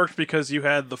only worked because you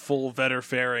had the full Vetter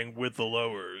fairing with the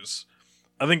lowers.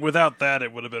 I think without that,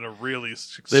 it would have been a really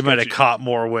sketchy... They might have caught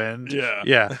more wind. Yeah.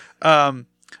 Yeah.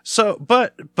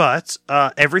 But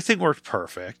everything worked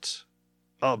perfect.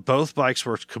 Both bikes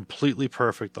worked completely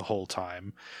perfect the whole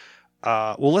time.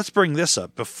 Well, let's bring this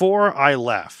up. Before I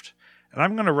left, and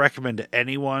I'm going to recommend to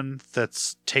anyone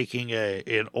that's taking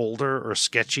an older or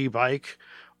sketchy bike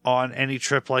on any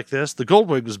trip like this, the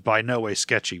Goldwing was by no way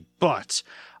sketchy, but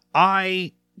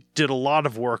I did a lot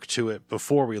of work to it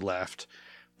before we left.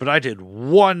 But I did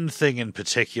one thing in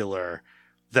particular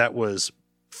that was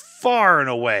far and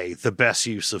away the best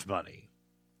use of money.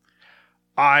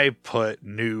 I put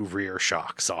new rear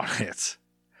shocks on it.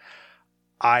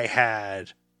 I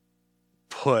had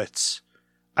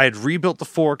I had rebuilt the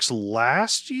forks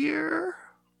last year,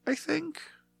 I think.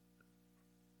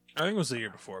 I think it was the year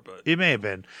before, but It may have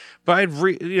been. But I'd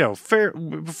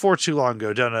before too long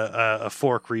ago done a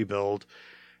fork rebuild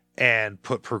and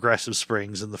put progressive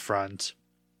springs in the front.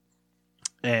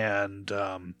 And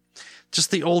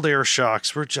just the old air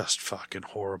shocks were just fucking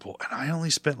horrible. And I only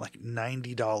spent like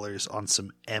 $90 on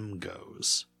some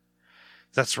MGOs.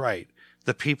 That's right.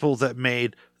 The people that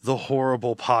made the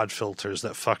horrible pod filters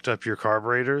that fucked up your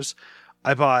carburetors.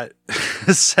 I bought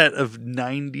a set of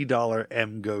 $90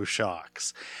 MGO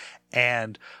shocks.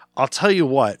 And I'll tell you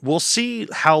what, we'll see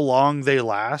how long they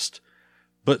last.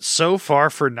 But so far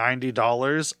for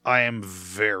 $90, I am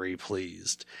very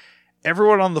pleased.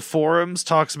 Everyone on the forums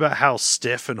talks about how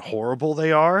stiff and horrible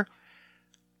they are.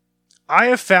 I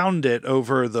have found it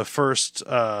over the first,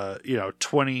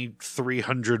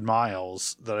 2,300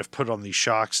 miles that I've put on these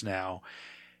shocks now,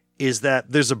 is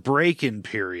that there's a break-in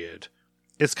period.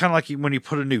 It's kind of like when you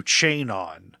put a new chain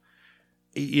on.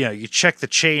 You check the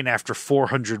chain after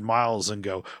 400 miles and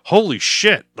go, holy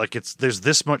shit, like there's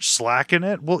this much slack in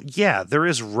it? Well, yeah, there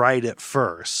is right at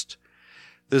first.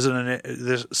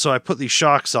 So I put these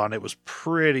shocks on. It was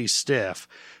pretty stiff,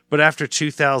 but after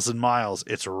 2,000 miles,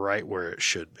 it's right where it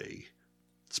should be.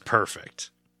 It's perfect.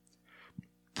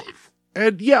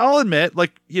 And yeah, I'll admit,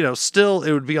 still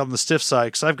it would be on the stiff side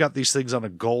because I've got these things on a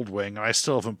Goldwing and I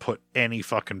still haven't put any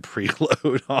fucking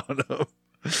preload on them.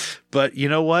 But you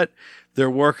know what? They're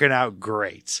working out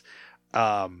great.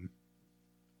 So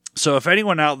if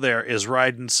anyone out there is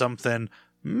riding something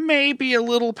maybe a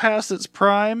little past its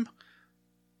prime,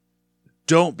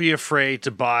 don't be afraid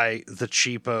to buy the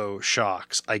cheapo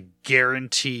shocks. I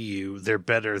guarantee you they're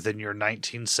better than your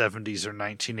 1970s or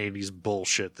 1980s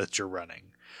bullshit that you're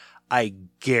running. I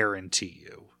guarantee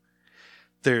you.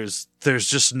 There's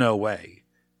just no way.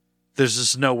 There's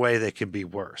just no way they can be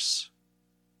worse.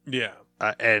 yeah.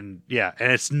 And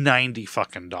it's $90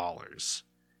 fucking dollars.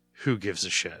 Who gives a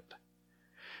shit?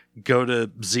 Go to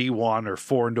Z1 or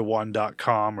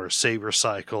 4into1.com or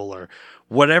Sabercycle or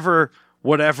whatever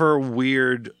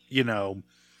weird,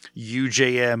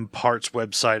 UJM parts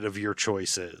website of your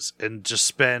choice is, and just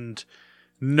spend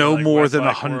no more than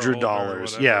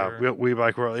 $100. Yeah, We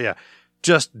Bike World. Yeah,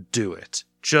 just do it.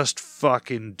 Just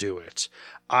fucking do it.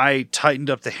 I tightened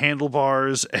up the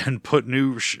handlebars and put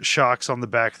new shocks on the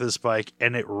back of this bike,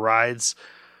 and it rides.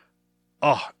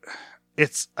 Oh,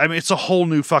 it's a whole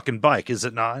new fucking bike, is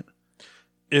it not?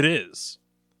 It is.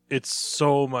 It's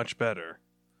so much better.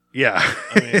 Yeah,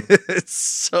 I mean, it's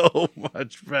so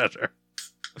much better.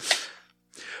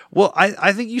 Well,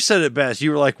 I think you said it best.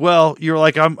 You were like,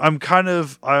 I'm kind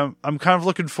of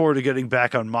looking forward to getting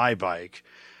back on my bike,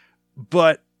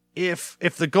 but if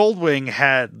the Goldwing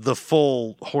had the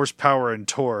full horsepower and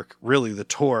torque, really the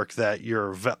torque that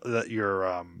your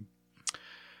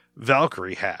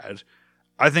Valkyrie had,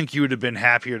 I think you would have been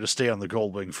happier to stay on the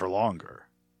Goldwing for longer.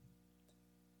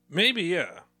 Maybe,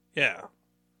 yeah.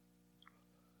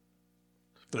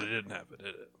 But it didn't have it,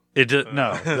 did it? It did.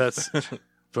 No,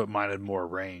 but mine had more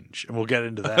range, and we'll get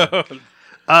into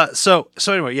that. So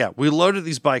anyway, yeah, we loaded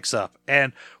these bikes up,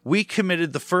 and we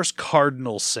committed the first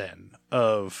cardinal sin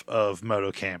of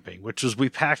moto camping, which was we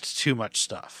packed too much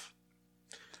stuff.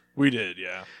 We did,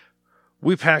 yeah.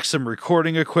 We packed some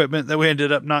recording equipment that we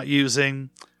ended up not using.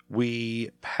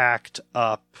 We packed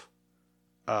up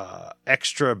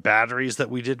extra batteries that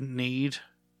we didn't need.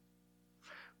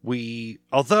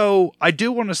 Although I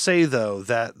do want to say though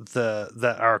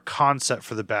that our concept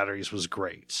for the batteries was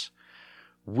great.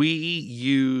 We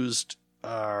used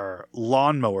our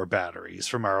lawnmower batteries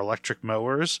from our electric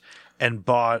mowers and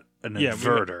bought an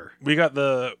inverter.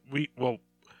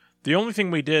 The only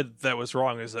thing we did that was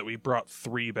wrong is that we brought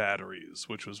 3 batteries,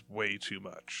 which was way too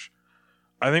much.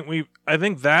 I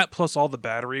think that plus all the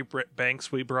battery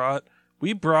banks we brought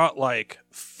like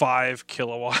 5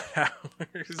 kilowatt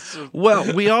hours.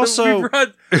 Well, we also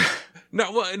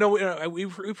we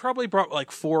probably brought like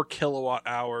 4 kilowatt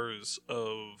hours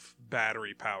of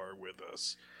battery power with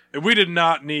us, and we did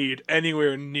not need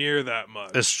anywhere near that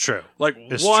much. It's true. Like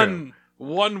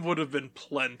one would have been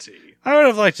plenty. I would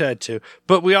have liked that too,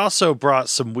 but we also brought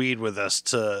some weed with us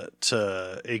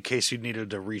to in case you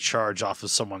needed to recharge off of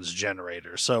someone's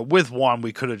generator. So with one,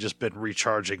 we could have just been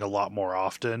recharging a lot more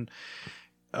often.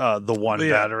 The one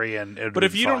battery but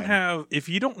if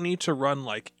you don't need to run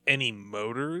like any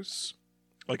motors,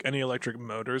 like any electric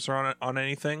motors on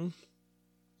anything,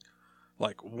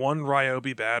 like one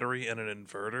Ryobi battery and an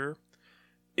inverter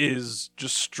is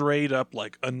just straight up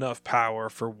like enough power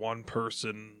for one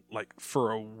person, like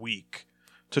for a week,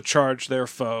 to charge their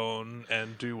phone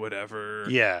and do whatever.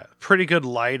 Yeah, pretty good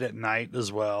light at night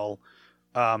as well.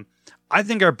 I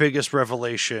think our biggest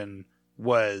revelation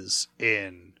was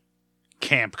in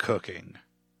camp cooking.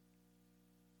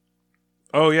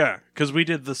 Oh, yeah, because we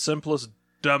did the simplest,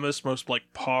 dumbest, most like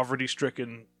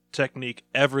poverty-stricken technique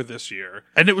ever this year.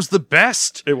 And it was the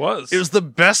best. It was. It was the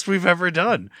best we've ever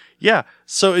done. Yeah.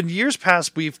 So in years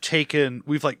past, we've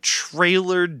like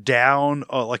trailered down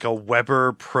like a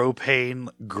Weber propane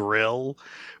grill.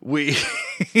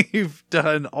 We've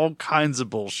done all kinds of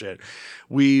bullshit.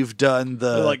 We've done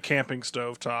the like camping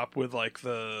stovetop with like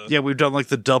the... Yeah, we've done like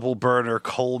the double burner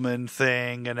Coleman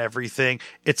thing and everything.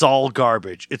 It's all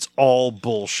garbage. It's all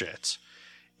bullshit.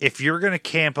 If you're going to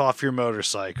camp off your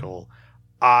motorcycle,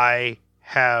 I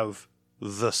have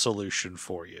the solution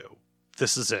for you.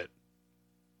 This is it.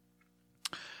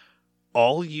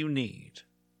 All you need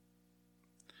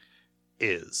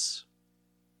is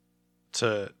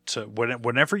to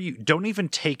whenever you don't even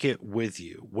take it with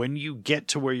you, when you get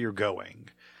to where you're going,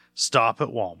 stop at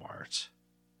Walmart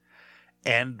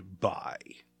and buy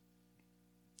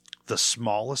the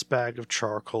smallest bag of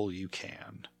charcoal you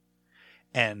can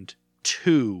and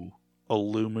 2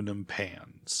 aluminum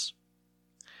pans.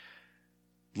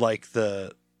 Like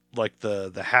the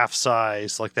half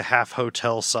size, like the half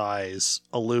hotel size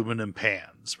aluminum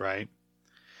pans, right?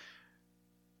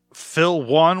 Fill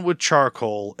one with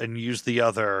charcoal and use the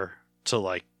other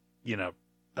to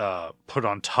put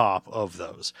on top of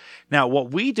those. Now,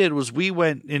 what we did was we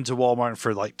went into Walmart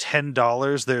for like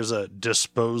 $10. There's a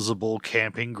disposable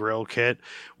camping grill kit,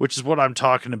 which is what I'm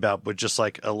talking about, but just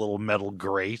like a little metal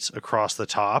grate across the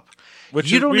top. Which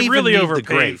you don't we even really need overpaid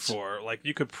the grate for. Like,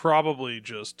 you could probably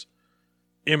just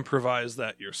improvise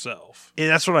that yourself. Yeah,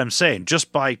 that's what I'm saying.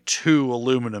 Just buy 2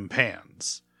 aluminum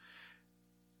pans.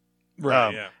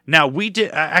 Right, yeah. Now, we did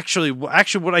actually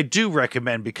what I do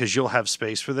recommend, because you'll have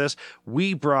space for this,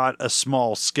 we brought a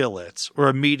small skillet or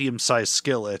a medium-sized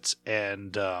skillet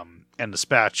and a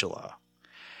spatula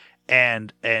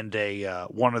and a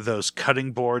one of those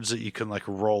cutting boards that you can like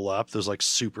roll up. Those like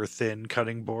super thin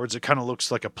cutting boards. It kind of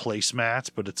looks like a placemat,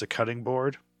 but it's a cutting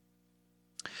board.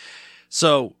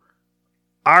 So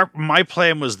my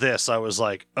plan was this. I was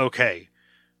like, okay,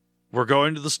 we're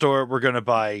going to the store. We're going to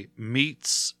buy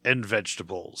meats and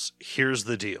vegetables. Here's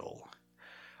the deal.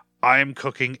 I'm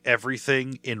cooking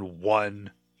everything in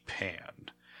one pan.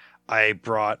 I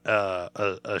brought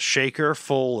a shaker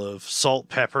full of salt,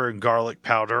 pepper, and garlic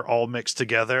powder all mixed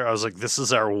together. I was like, this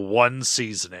is our one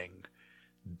seasoning.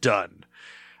 Done.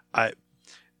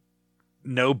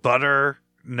 No butter,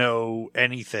 no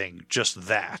anything. Just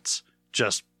that.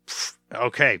 Just,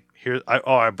 okay.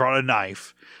 I brought a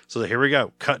knife. So here we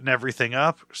go. Cutting everything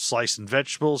up, slicing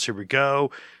vegetables. Here we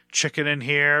go. Chicken in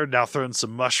here. Now throwing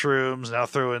some mushrooms. Now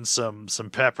throwing some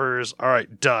peppers. All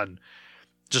right, done.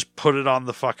 Just put it on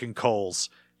the fucking coals.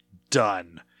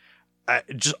 Done.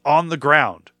 Just on the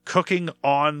ground. Cooking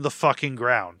on the fucking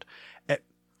ground.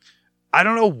 I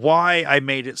don't know why I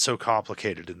made it so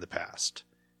complicated in the past.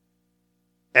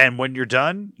 And when you're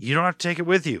done, you don't have to take it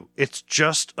with you. It's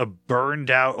just a burned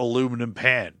out aluminum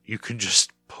pan. You can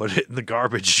just put it in the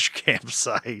garbage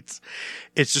campsites.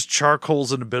 It's just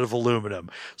charcoals and a bit of aluminum.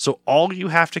 So all you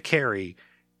have to carry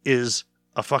is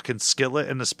a fucking skillet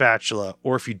and a spatula.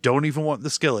 Or if you don't even want the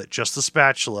skillet, just the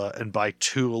spatula, and buy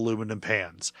 2 aluminum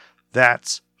pans.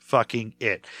 That's fucking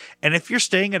it. And if you're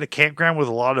staying at a campground with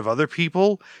a lot of other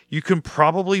people, you can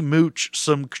probably mooch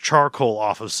some charcoal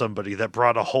off of somebody that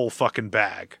brought a whole fucking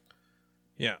bag.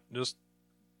 Yeah, just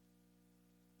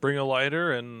bring a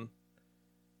lighter and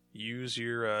use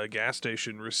your gas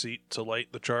station receipt to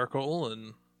light the charcoal,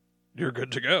 and you're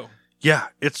good to go. Yeah,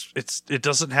 it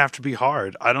doesn't have to be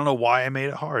hard. I don't know why I made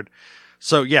it hard.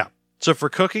 So yeah, so for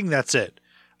cooking, that's it.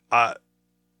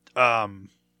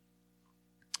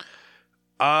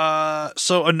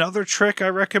 So another trick I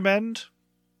recommend.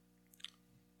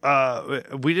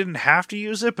 We didn't have to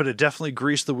use it, but it definitely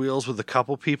greased the wheels with a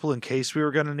couple people in case we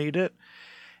were going to need it.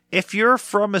 If you're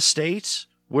from a state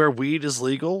where weed is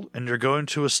legal and you're going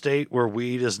to a state where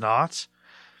weed is not,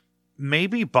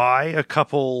 maybe buy a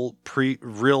couple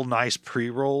real nice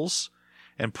pre-rolls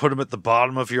and put them at the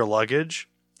bottom of your luggage.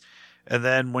 And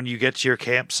then when you get to your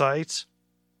campsite,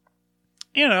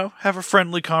 have a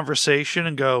friendly conversation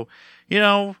and go,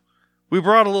 we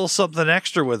brought a little something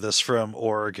extra with us from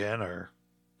Oregon or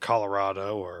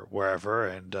Colorado or wherever,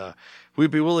 and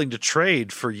we'd be willing to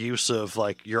trade for use of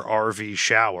like your RV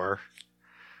shower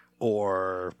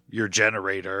or your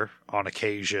generator on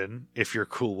occasion, if you're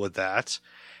cool with that.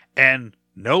 And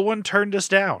no one turned us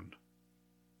down.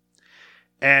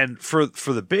 And for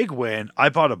the big win, I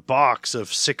bought a box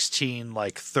of 16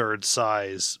 like third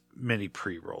size mini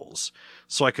pre-rolls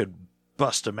so I could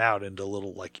bust them out into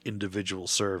little like individual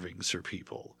servings for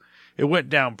people. It went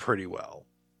down pretty well.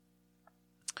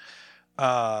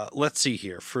 Let's see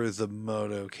here for the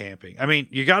moto camping. I mean,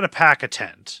 you got to pack a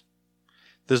tent.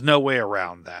 There's no way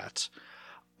around that.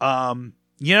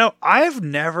 I've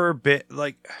never been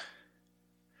like,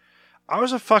 I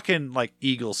was a fucking like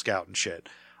Eagle Scout and shit.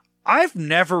 I've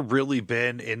never really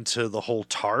been into the whole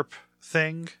tarp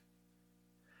thing.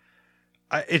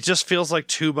 It just feels like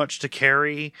too much to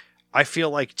carry. I feel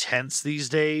like tents these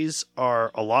days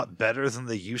are a lot better than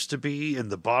they used to be, and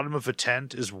the bottom of a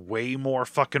tent is way more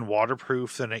fucking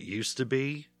waterproof than it used to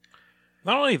be.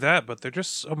 Not only that, but they're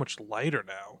just so much lighter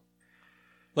now.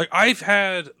 Like, I've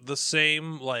had the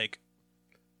same, like,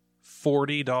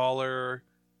 $40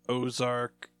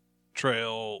 Ozark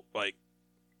Trail, like,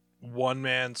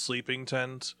 one-man sleeping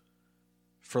tent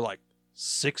for, like,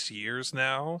 6 years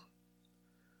now.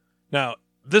 Now,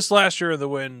 this last year in the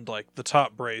wind, like, the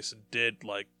top brace did,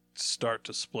 like, start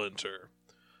to splinter.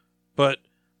 But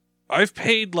I've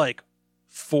paid, like,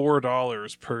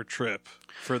 $4 per trip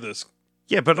for this.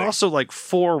 Yeah, but also, like,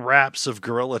 4 wraps of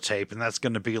Gorilla Tape, and that's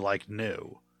going to be, like,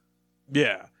 new.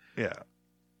 Yeah. Yeah.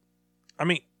 I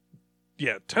mean,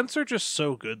 yeah, tents are just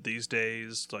so good these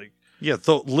days. Like, yeah,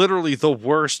 literally the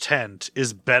worst tent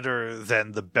is better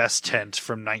than the best tent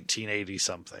from 1980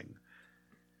 something.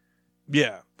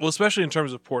 Yeah, well, especially in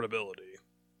terms of portability.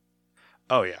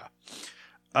 Oh yeah.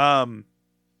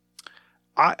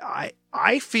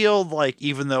 I feel like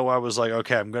even though I was like,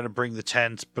 okay, I'm going to bring the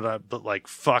tent, but like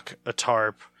fuck a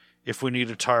tarp. If we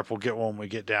need a tarp, we'll get one when we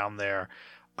get down there.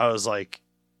 I was like,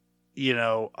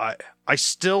 I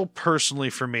still personally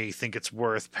for me think it's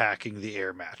worth packing the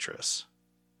air mattress.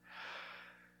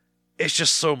 It's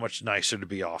just so much nicer to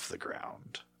be off the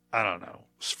ground. I don't know.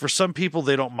 For some people,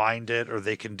 they don't mind it, or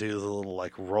they can do the little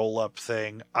like roll up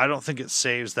thing. I don't think it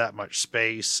saves that much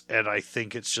space, and I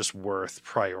think it's just worth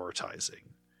prioritizing.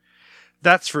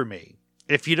 That's for me.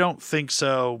 If you don't think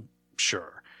so,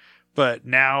 sure. But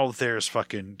now there's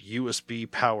fucking USB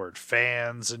powered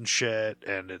fans and shit,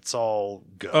 and it's all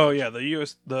good. Oh yeah, the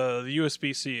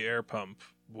USB-C air pump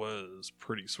was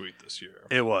pretty sweet this year.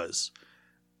 It was.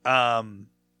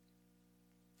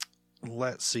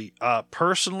 Let's see.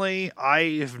 Personally,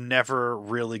 I've never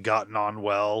really gotten on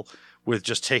well with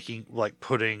just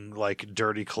putting like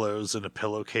dirty clothes in a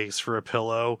pillowcase for a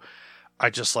pillow.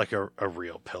 I just like a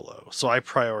real pillow. So I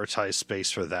prioritize space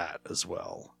for that as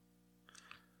well.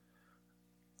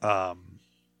 Wow.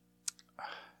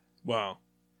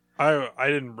 I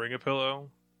didn't bring a pillow,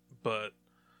 but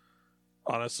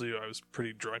honestly, I was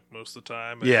pretty drunk most of the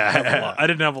time. I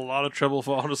didn't have a lot of trouble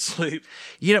falling asleep.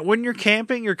 When you're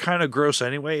camping, you're kind of gross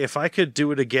anyway. If I could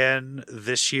do it again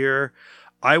this year,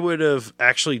 I would have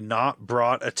actually not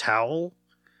brought a towel.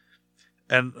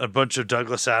 And a bunch of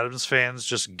Douglas Adams fans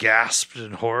just gasped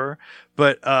in horror.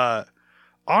 But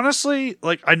honestly,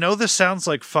 like, I know this sounds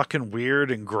like fucking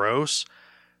weird and gross.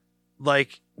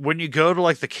 Like, when you go to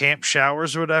like the camp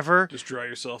showers or whatever, just dry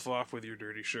yourself off with your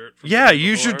dirty shirt. Yeah,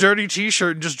 use your dirty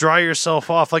t-shirt and just dry yourself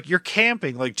off. Like, you're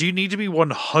camping. Like, do you need to be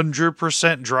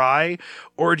 100% dry,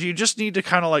 or do you just need to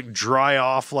kind of like dry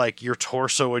off like your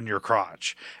torso and your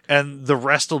crotch, and the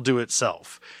rest will do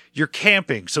itself? You're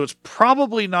camping, so it's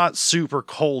probably not super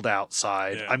cold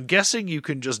outside. Yeah. I'm guessing you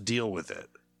can just deal with it.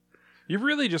 You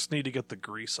really just need to get the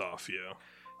grease off you.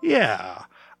 Yeah.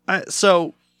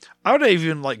 So I would have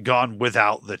even like gone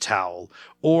without the towel,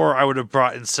 or I would have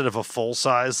brought, instead of a full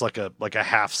size, like a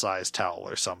half size towel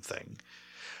or something.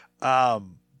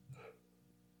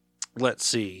 Let's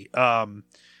see.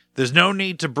 There's no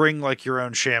need to bring like your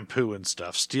own shampoo and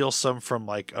stuff. Steal some from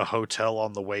like a hotel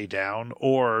on the way down,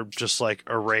 or just like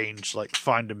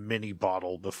find a mini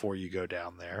bottle before you go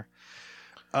down there.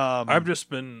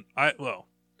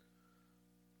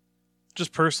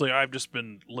 Just personally, I've just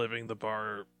been living the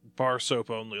bar soap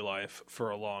only life for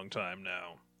a long time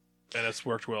now, and it's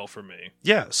worked well for me.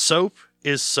 Yeah, soap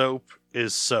is soap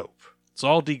is soap. It's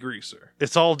all degreaser.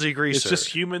 It's all degreaser. It's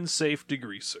just human safe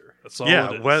degreaser. That's all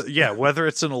it is. Whether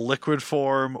it's in a liquid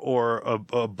form or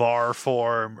a bar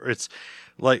form, it's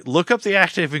like, look up the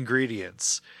active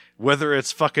ingredients. Whether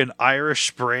it's fucking Irish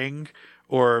Spring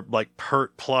or like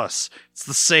Pert Plus, it's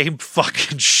the same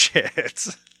fucking shit.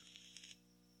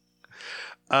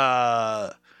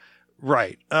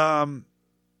 Right.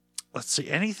 Let's see.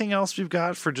 Anything else we've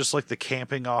got for just like the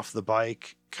camping off the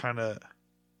bike kind of?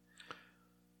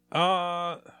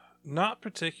 Not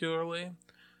particularly.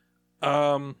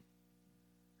 Although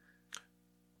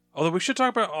we should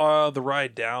talk about the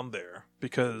ride down there,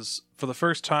 because for the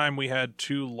first time we had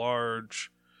two large,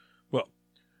 well,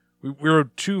 we were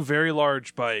two very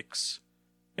large bikes,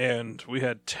 and we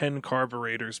had 10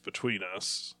 carburetors between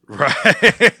us.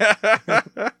 Right.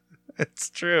 It's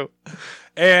true.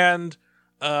 And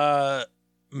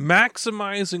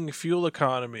maximizing fuel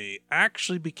economy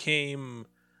actually became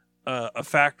a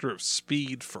factor of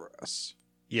speed for us.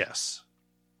 Yes.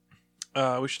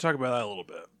 We should talk about that a little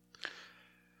bit.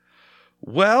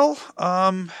 Well,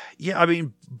 yeah, I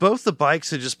mean, both the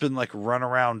bikes had just been like run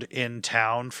around in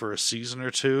town for a season or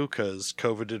two because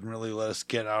COVID didn't really let us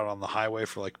get out on the highway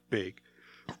for like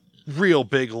real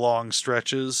big long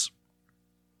stretches.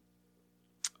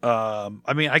 I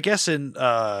mean, I guess in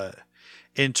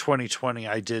 2020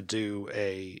 I did do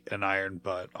an iron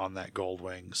butt on that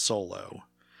Goldwing solo,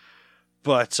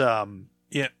 but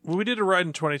yeah, we did a ride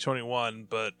in 2021,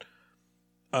 but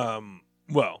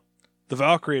well, the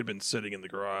Valkyrie had been sitting in the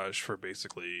garage for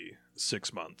basically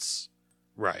 6 months.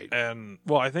 Right. And,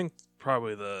 well, I think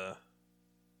probably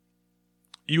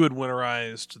you had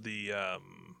winterized the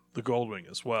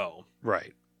Goldwing as well.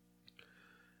 Right.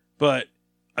 But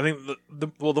I think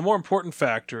the more important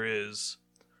factor is,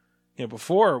 you know,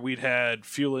 before we'd had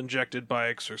fuel injected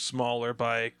bikes or smaller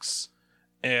bikes,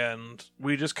 and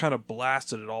we just kind of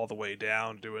blasted it all the way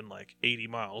down, doing like 80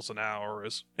 miles an hour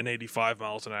and 85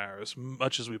 miles an hour as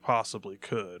much as we possibly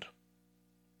could.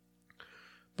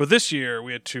 But this year,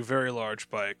 we had two very large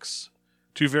bikes,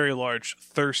 two very large,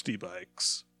 thirsty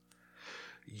bikes.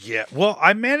 Yeah, well,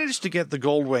 I managed to get the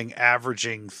Goldwing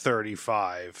averaging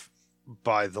 35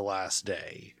 by the last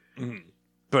day,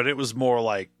 but it was more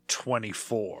like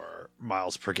 24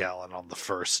 miles per gallon on the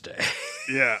first day.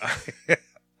 Yeah.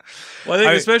 Well, I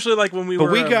think especially like when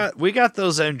we got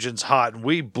those engines hot, and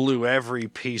we blew every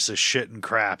piece of shit and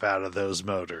crap out of those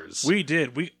motors. We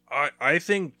did. I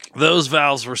think those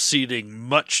valves were seating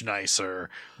much nicer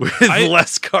with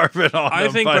less carbon on them. I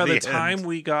think by the end. time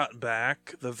we got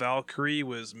back, the Valkyrie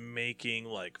was making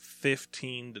like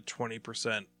 15 to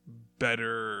 20%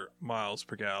 better miles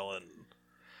per gallon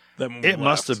than when we left.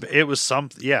 Must have. It was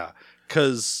something. Yeah.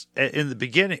 Because in the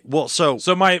beginning, well, so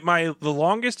the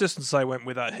longest distance I went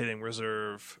without hitting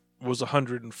reserve was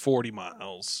 140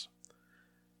 miles.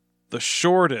 The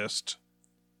shortest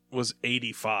was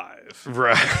 85.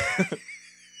 Right.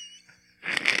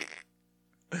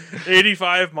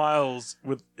 85 miles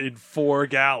in 4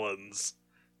 gallons.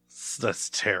 That's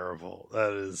terrible.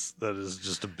 That is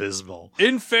just abysmal.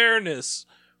 In fairness,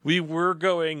 we were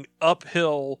going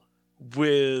uphill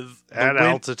with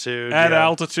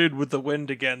altitude with the wind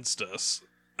against us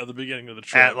at the beginning of the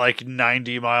trip at like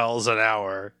 90 miles an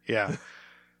hour. Yeah.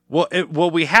 Well,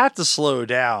 we had to slow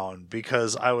down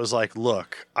because I was like,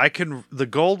 look, the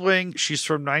Goldwing, she's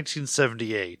from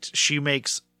 1978. She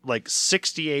makes like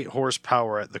 68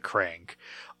 horsepower at the crank.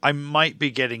 I might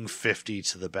be getting 50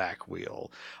 to the back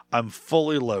wheel. I'm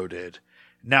fully loaded.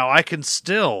 Now I can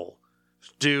still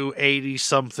do 80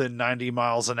 something 90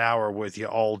 miles an hour with you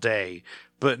all day,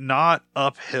 but not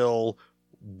uphill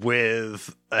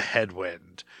with a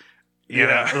headwind. You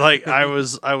know, like I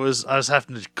was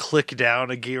having to click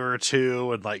down a gear or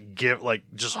two and like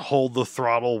just hold the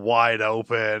throttle wide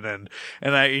open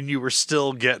and you were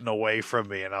still getting away from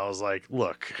me, and I was like,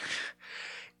 look,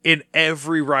 in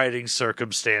every riding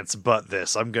circumstance but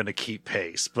this, I'm going to keep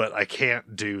pace, but I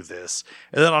can't do this.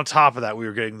 And then on top of that, we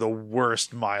were getting the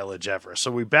worst mileage ever.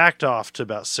 So we backed off to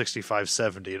about 65,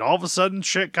 70, and all of a sudden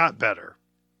shit got better.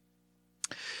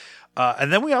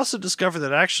 And then we also discovered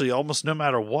that actually almost no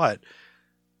matter what,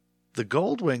 the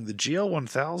Goldwing, the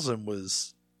GL1000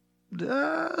 was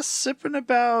sipping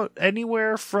about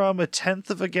anywhere from 1/10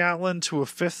 of a gallon to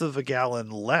 1/5 of a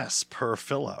gallon less per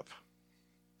fill-up.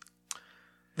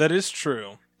 That is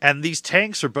true. And these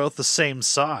tanks are both the same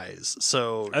size,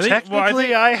 so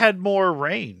technically I had more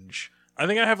range. I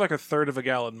think I have like 1/3 of a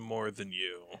gallon more than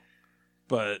you,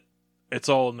 but it's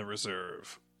all in the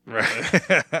reserve.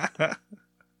 Right.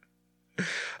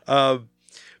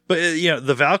 But you know,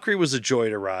 the Valkyrie was a joy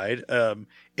to ride. I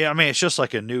mean, it's just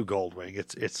like a new Goldwing.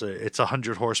 It's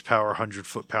 100 horsepower, 100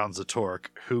 foot-pounds of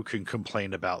torque. Who can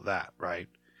complain about that, right?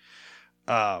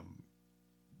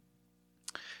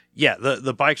 Yeah,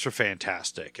 the bikes were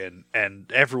fantastic,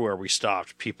 and everywhere we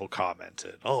stopped, people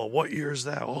commented, "Oh, what year is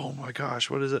that? Oh my gosh,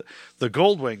 what is it?" The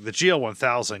Goldwing, the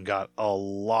GL1000, got a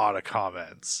lot of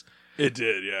comments. It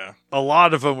did, yeah. A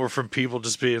lot of them were from people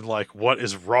just being like, "What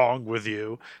is wrong with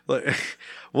you?" Like,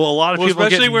 well, a lot of people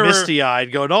get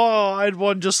misty-eyed, going, "Oh, I had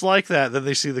one just like that." Then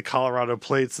they see the Colorado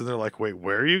plates, and they're like, "Wait,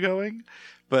 where are you going?"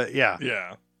 But yeah,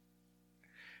 yeah.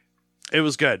 It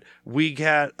was good. We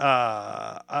got,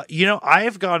 I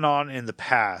have gone on in the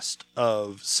past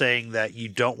of saying that you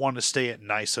don't want to stay at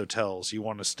nice hotels. You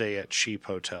want to stay at cheap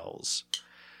hotels.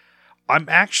 I'm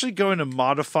actually going to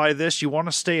modify this. You want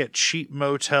to stay at cheap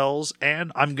motels,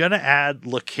 and I'm going to add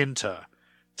La Quinta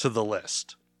to the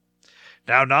list.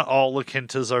 Now, not all La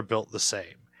Quintas are built the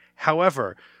same.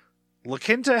 However, La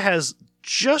Quinta has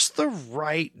just the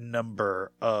right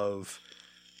number of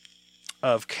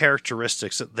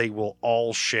characteristics that they will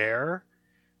all share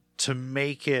to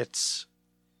make it,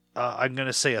 I'm going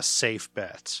to say, a safe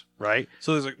bet, right?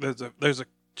 So there's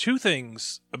two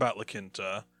things about La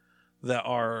Quinta that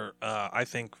are, I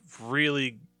think,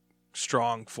 really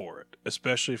strong for it,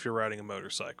 especially if you're riding a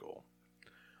motorcycle.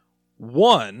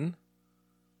 One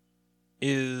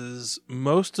is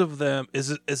most of them is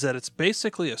that it's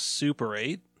basically a Super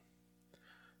 8,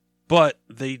 but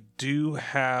they do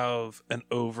have an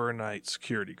overnight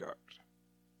security guard.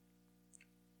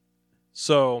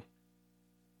 So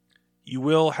you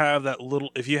will have that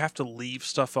little, if you have to leave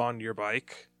stuff on your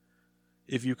bike,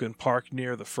 if you can park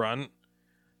near the front,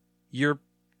 you're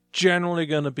generally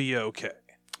going to be okay.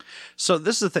 So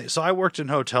this is the thing. So I worked in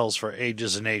hotels for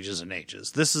ages and ages and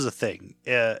ages. This is a thing.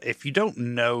 If you don't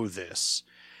know this,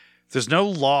 there's no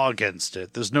law against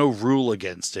it. There's no rule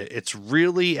against it. It's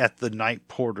really at the night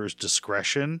porter's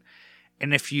discretion.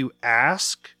 And if you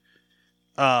ask,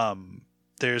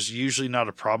 there's usually not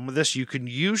a problem with this. You can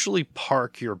usually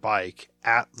park your bike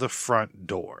at the front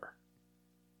door.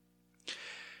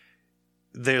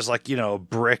 There's like, a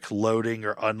brick loading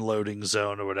or unloading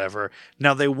zone or whatever.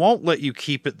 Now, they won't let you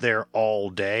keep it there all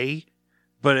day.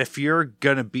 But if you're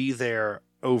going to be there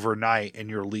overnight and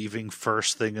you're leaving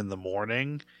first thing in the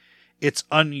morning, it's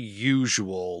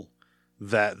unusual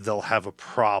that they'll have a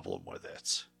problem with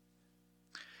it.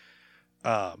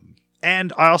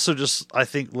 And I also I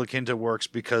think La Quinta works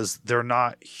because they're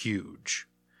not huge.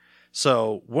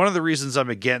 So one of the reasons I'm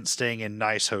against staying in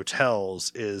nice hotels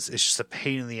is it's just a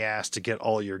pain in the ass to get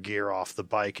all your gear off the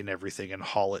bike and everything and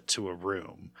haul it to a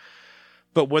room.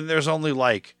 But when there's only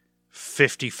like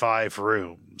 55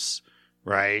 rooms,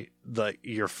 right,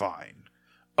 you're fine.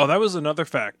 Oh, that was another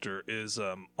factor, is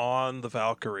on the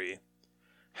Valkyrie,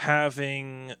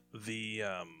 having the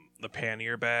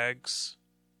pannier bags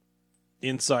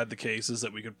inside the cases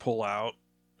that we could pull out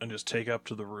and just take up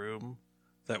to the room.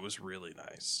 That was really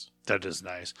nice. That is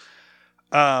nice.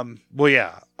 Well,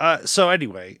 yeah. So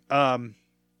anyway,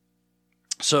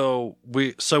 so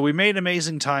we made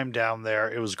amazing time down there.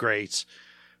 It was great.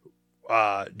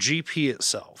 GP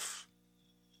itself.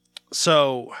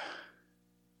 So,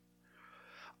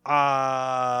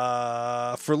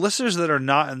 for listeners that are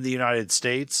not in the United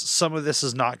States, some of this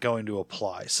is not going to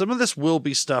apply. Some of this will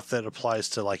be stuff that applies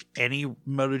to like any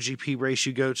MotoGP race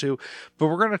you go to, but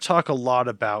we're going to talk a lot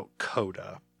about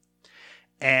COTA.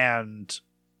 And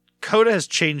COTA has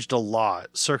changed a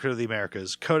lot. Circuit of the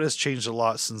Americas. COTA has changed a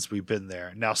lot since we've been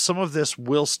there. Now, some of this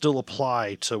will still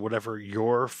apply to whatever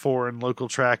your foreign local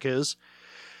track is,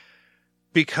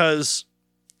 because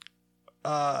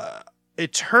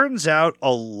it turns out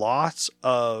a lot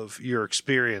of your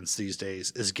experience these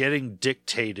days is getting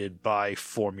dictated by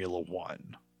Formula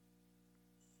One.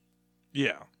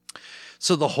 Yeah.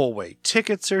 So the whole way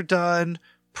tickets are done,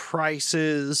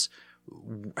 prices,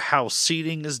 how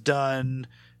seating is done,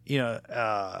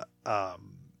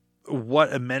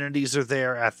 what amenities are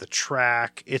there at the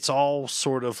track. It's all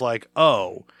sort of like,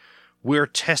 oh, we're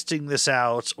testing this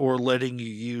out, or letting you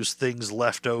use things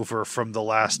left over from the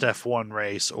last F1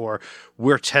 race, or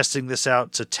we're testing this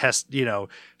out to test,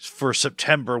 for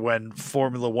September when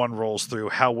Formula One rolls through,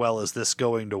 how well is this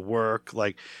going to work?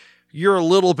 Like, you're a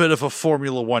little bit of a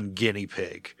Formula One guinea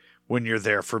pig when you're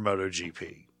there for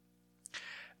MotoGP.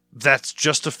 That's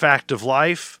just a fact of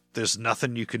life. There's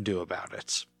nothing you can do about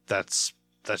it. That's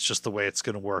just the way it's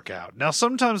going to work out. Now,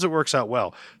 sometimes it works out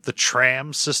well. The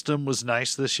tram system was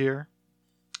nice this year.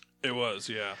 It was,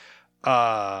 yeah.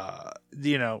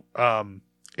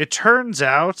 It turns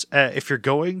out if you're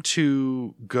going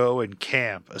to go and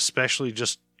camp, especially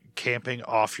just camping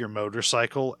off your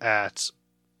motorcycle at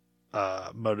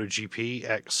MotoGP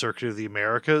at Circuit of the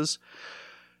Americas,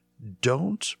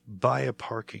 don't buy a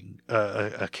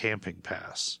camping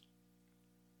pass.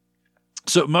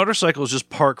 So motorcycles just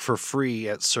park for free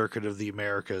at Circuit of the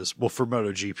Americas, well, for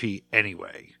MotoGP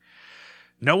anyway.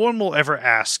 No one will ever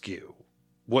ask you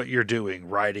what you're doing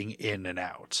riding in and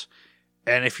out.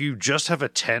 And if you just have a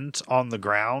tent on the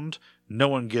ground, no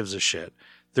one gives a shit.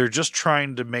 They're just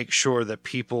trying to make sure that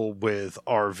people with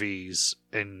RVs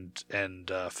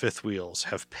and fifth wheels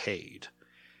have paid.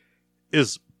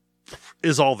 Is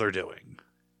all they're doing.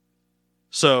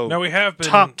 So Now we have been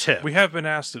top tip. We have been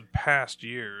asked in past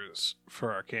years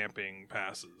for our camping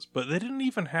passes, but they didn't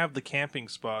even have the camping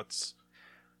spots,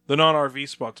 the non-RV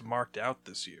spots marked out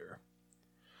this year.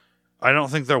 I don't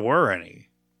think there were any.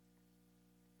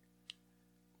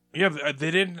 Yeah,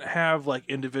 they didn't have like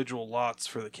individual lots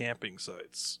for the camping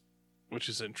sites, which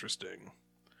is interesting.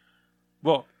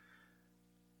 Well,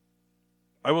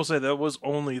 I will say that was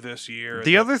only this year.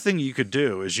 The other thing you could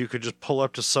do is you could just pull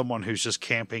up to someone who's just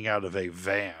camping out of a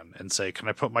van and say, "Can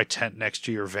I put my tent next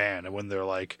to your van?" And when they're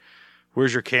like,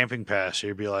 "Where's your camping pass?"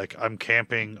 You'd be like, "I'm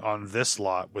camping on this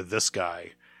lot with this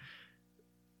guy."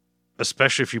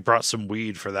 Especially if you brought some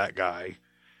weed for that guy.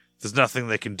 There's nothing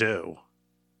they can do.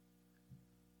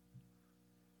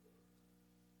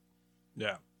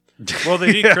 Yeah. Well,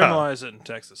 they decriminalized it in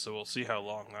Texas, so we'll see how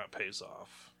long that pays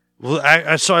off.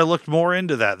 Well, so I looked more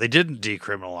into that. They didn't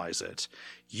decriminalize it.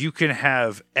 You can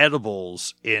have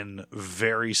edibles in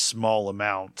very small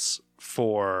amounts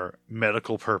for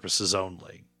medical purposes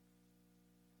only.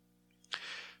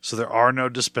 So there are no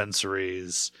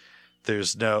dispensaries.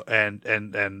 There's no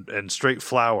and straight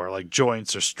flower, like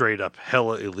joints, are straight up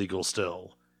hella illegal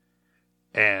still.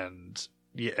 And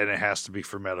yeah, and it has to be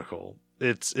for medical.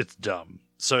 It's dumb.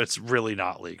 So it's really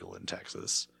not legal in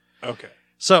Texas. Okay.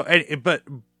 So,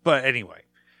 but anyway,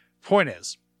 point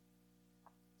is,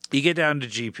 you get down to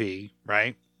GP,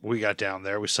 right? We got down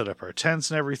there, we set up our tents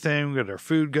and everything, we got our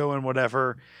food going,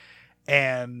 whatever.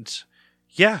 And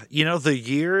yeah, the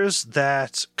years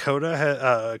that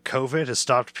COVID has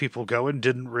stopped people going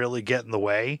didn't really get in the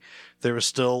way. There was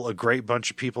still a great bunch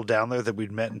of people down there that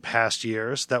we'd met in past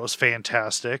years. That was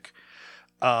fantastic.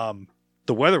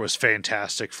 The weather was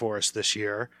fantastic for us this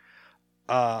year.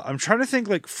 I'm trying to think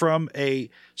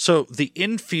so the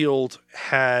infield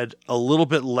had a little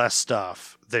bit less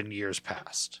stuff than years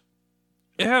past.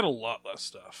 It had a lot less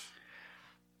stuff.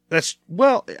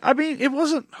 It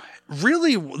wasn't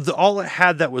really all it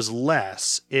had that was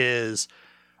less is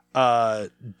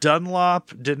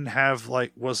Dunlop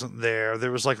wasn't there.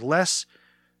 There was less.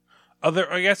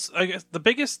 I guess the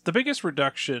biggest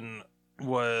reduction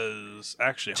was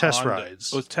actually test Honda.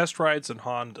 rides. It was test rides and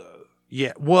Honda.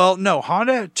 Yeah, well, no,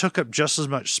 Honda took up just as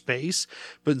much space,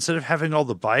 but instead of having all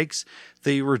the bikes,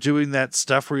 they were doing that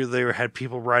stuff where they had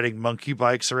people riding monkey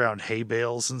bikes around hay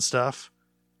bales and stuff.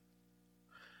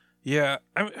 Yeah,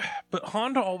 but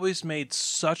Honda always made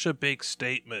such a big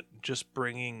statement just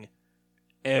bringing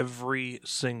every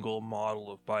single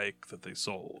model of bike that they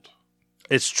sold.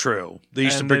 It's true. They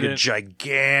used to bring a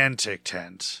gigantic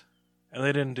tent. And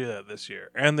they didn't do that this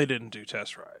year. And they didn't do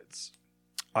test rides.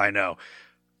 I know.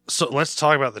 So let's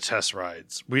talk about the test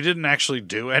rides. We didn't actually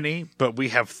do any, but we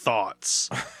have thoughts.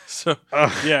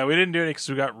 Yeah, we didn't do any because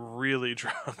we got really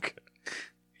drunk.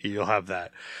 You'll have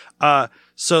that.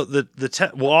 So they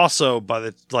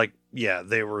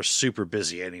were super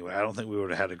busy anyway. I don't think we would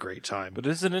have had a great time. But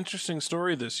it's an interesting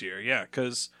story this year, yeah,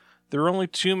 because there were only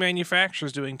 2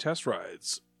 manufacturers doing test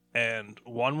rides, and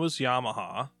one was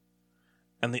Yamaha,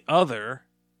 and the other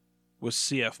was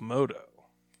CF Moto.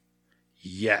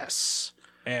 Yes.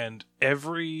 And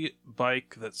every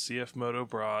bike that CF Moto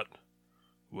brought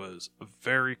was a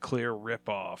very clear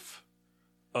ripoff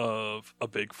of a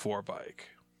Big 4 bike.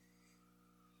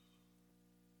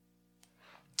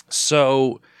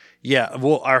 So, yeah,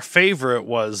 well, our favorite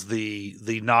was the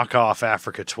knockoff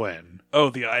Africa Twin.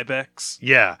 Oh, the Ibex?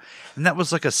 Yeah. And that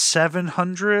was like a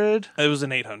 700? It was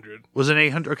an 800. Was it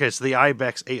 800? Okay, so the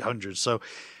Ibex 800. So,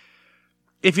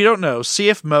 if you don't know,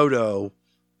 CF Moto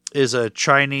is a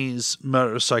Chinese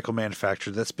motorcycle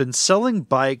manufacturer that's been selling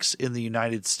bikes in the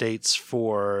United States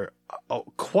for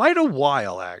quite a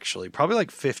while, actually. Probably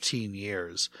like 15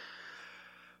 years.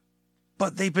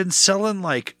 But they've been selling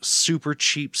super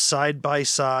cheap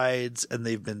side-by-sides, and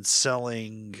they've been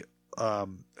selling...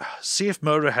 CF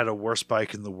Moto had a worst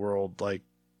bike in the world like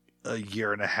a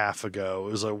year and a half ago.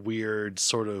 It was a weird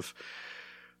sort of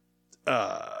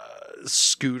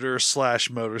scooter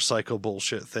 / motorcycle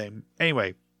bullshit thing.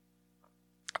 Anyway,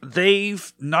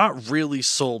 they've not really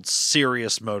sold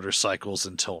serious motorcycles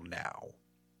until now.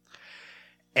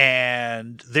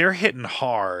 And they're hitting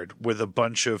hard with a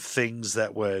bunch of things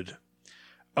that would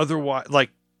otherwise,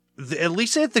 at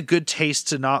least they had the good taste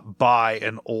to not buy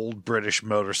an old British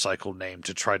motorcycle name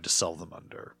to try to sell them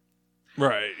under.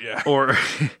 Right, yeah. Or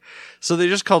so they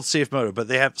just called CF Moto, but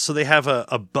they have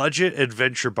a budget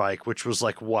adventure bike, which was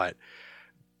what?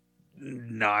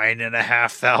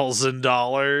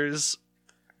 $9,500.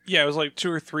 Yeah, it was like $2,000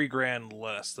 or $3,000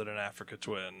 less than an Africa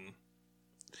Twin.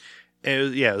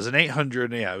 It was an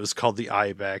 800. Yeah, it was called the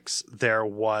Ibex. There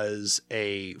was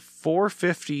a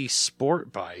 450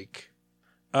 sport bike.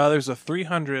 There's a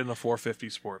 300 and a 450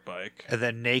 sport bike. And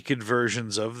then naked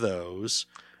versions of those.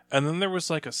 And then there was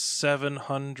like a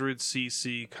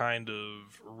 700cc kind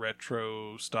of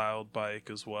retro-styled bike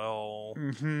as well.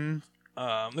 Mm-hmm.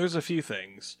 There's a few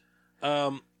things.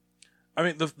 I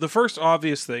mean, the first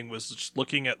obvious thing was just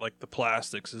looking at like the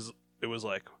plastics. It was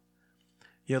like,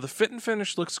 yeah, the fit and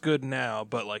finish looks good now,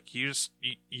 but like you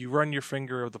run your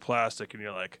finger over the plastic and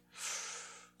you're like,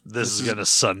 this is gonna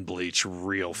sun bleach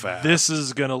real fast. This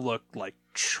is gonna look like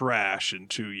trash in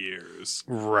 2 years.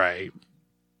 Right.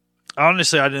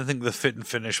 Honestly, I didn't think the fit and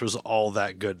finish was all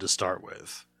that good to start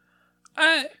with.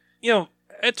 At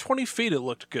 20 feet, it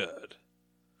looked good,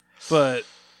 but.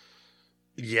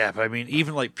 Yeah, but I mean,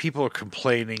 even like people are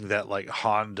complaining that like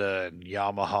Honda and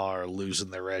Yamaha are losing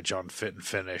their edge on fit and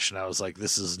finish, and I was like,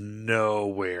 this is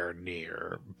nowhere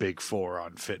near Big Four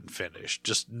on fit and finish,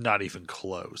 just not even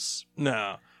close.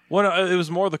 No, well, it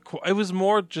was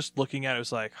more just looking at it. It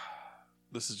was like,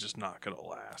 this is just not going to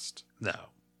last. No,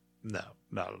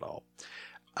 not at all.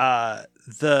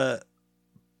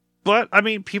 But I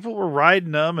mean, people were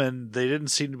riding them, and they didn't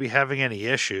seem to be having any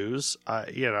issues.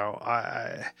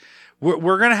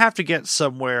 We're going to have to get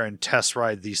somewhere and test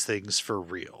ride these things for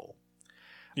real.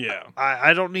 Yeah.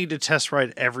 I don't need to test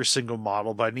ride every single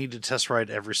model, but I need to test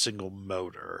ride every single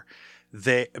motor.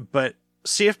 But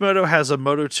CF Moto has a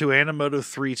Moto 2 and a Moto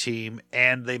 3 team,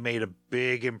 and they made a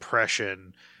big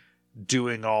impression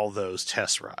doing all those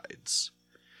test rides.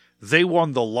 They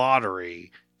won the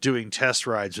lottery doing test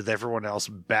rides with everyone else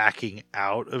backing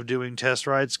out of doing test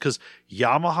rides, because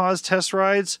Yamaha's test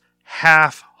rides,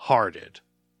 half-hearted.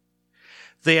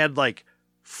 They had like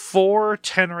 4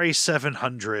 Tenere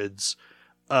 700s,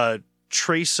 a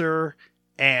Tracer,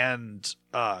 and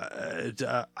they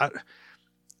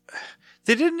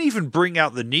didn't even bring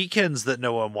out the Nikens that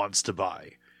no one wants to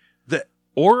buy.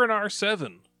 Or an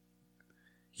R7.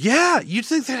 Yeah, you'd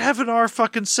think they'd have an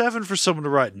R7 for someone to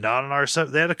ride. Not an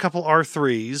R7. They had a couple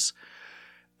R3s.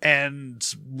 And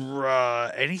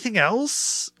anything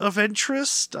else of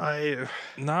interest?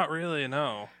 Not really,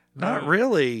 no. Not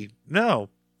really, no.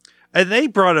 And they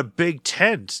brought a big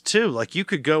tent, too. Like, you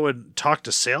could go and talk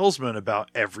to salesmen about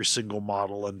every single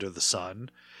model under the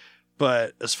sun.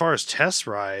 But as far as test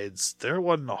rides, there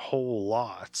wasn't a whole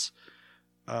lot.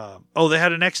 They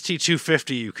had an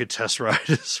XT250 you could test ride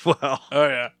as well. Oh,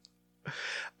 yeah.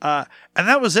 And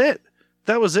that was it.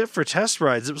 That was it for test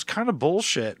rides. It was kind of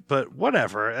bullshit, but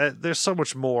whatever. There's so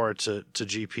much more to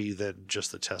GP than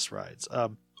just the test rides.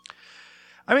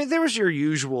 I mean, there was your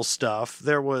usual stuff.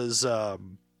 There was, a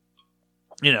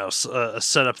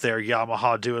setup there,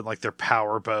 Yamaha doing like their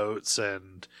power boats,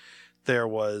 and there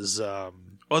was.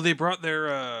 They brought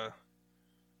their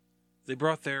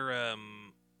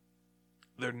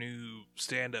their new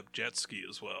stand-up jet ski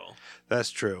as well.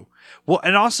 That's true. Well,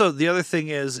 and also the other thing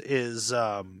is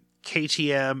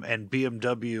KTM and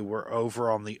BMW were over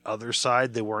on the other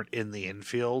side. They weren't in the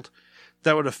infield.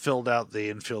 That would have filled out the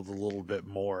infield a little bit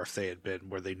more if they had been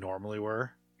where they normally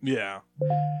were. Yeah.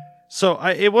 So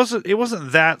it wasn't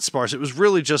that sparse. It was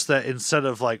really just that instead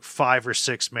of like 5 or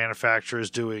 6 manufacturers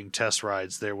doing test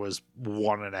rides, there was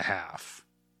 1.5.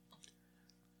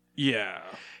 Yeah.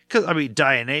 Because I mean,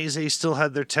 Dainese still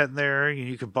had their tent there.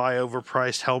 You could buy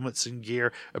overpriced helmets and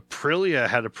gear. Aprilia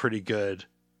had a pretty good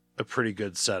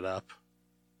setup.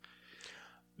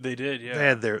 They did,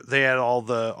 yeah. They had all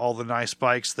the nice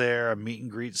bikes there, a meet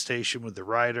and greet station with the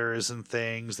riders and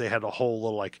things. They had a whole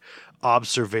little like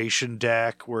observation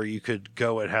deck where you could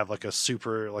go and have like a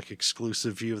super like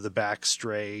exclusive view of the back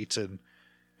straight. And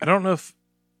I don't know if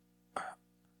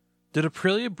did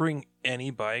Aprilia bring any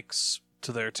bikes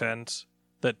to their tent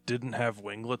that didn't have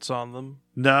winglets on them?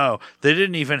 No, they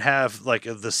didn't even have like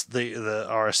the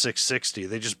R660.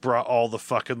 They just brought all the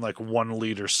fucking like 1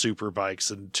 liter super bikes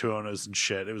and Tuonos and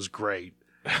shit. It was great.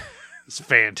 It's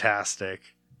fantastic.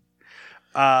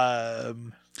 There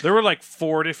were like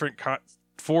 4 different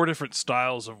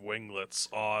styles of winglets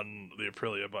on the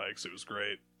Aprilia bikes. It was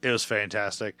great. It was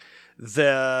fantastic.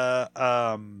 There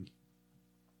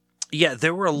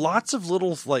were lots of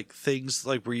little like things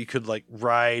like where you could like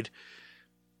ride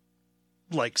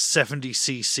like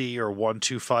 70cc or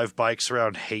 125 bikes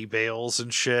around hay bales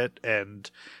and shit, and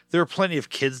there were plenty of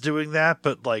kids doing that,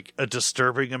 but like a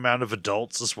disturbing amount of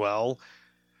adults as well.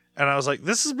 And I was like,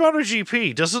 this is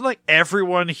MotoGP. Doesn't like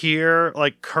everyone here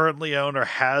like currently own or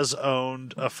has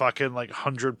owned a fucking like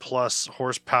 100+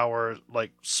 horsepower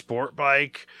like sport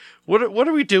bike? What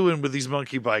are we doing with these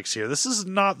monkey bikes here? This is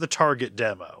not the target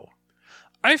demo.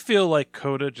 I feel like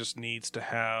COTA just needs to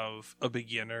have a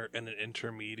beginner and an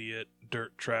intermediate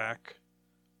dirt track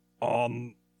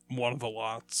on one of the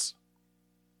lots.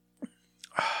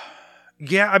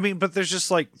 Yeah, I mean, but there's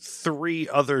just like 3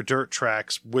 other dirt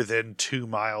tracks within 2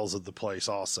 miles of the place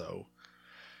also.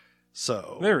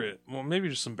 So There it. Well, maybe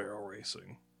just some barrel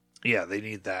racing. yeah, they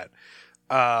need that.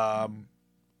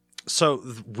 So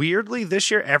weirdly,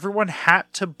 this year everyone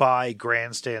had to buy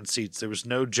grandstand seats. There was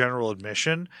no general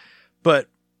admission, but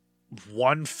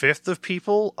 1/5 of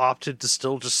people opted to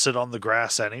still just sit on the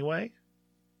grass anyway.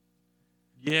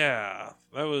 Yeah,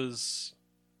 that was...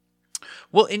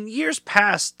 Well, in years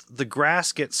past, the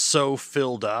grass gets so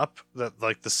filled up that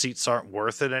like the seats aren't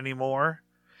worth it anymore.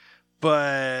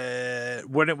 But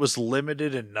when it was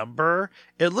limited in number,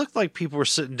 it looked like people were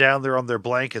sitting down there on their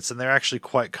blankets and they're actually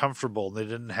quite comfortable. And they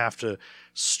didn't have to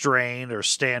strain or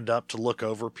stand up to look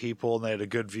over people, and they had a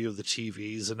good view of the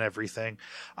TVs and everything.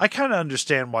 I kind of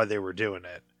understand why they were doing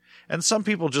it. And some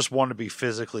people just want to be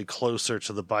physically closer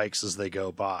to the bikes as they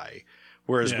go by,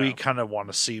 whereas we kind of want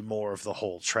to see more of the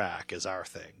whole track is our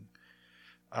thing.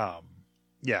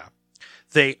 Yeah.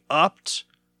 They upped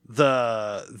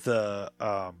the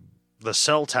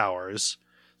cell towers,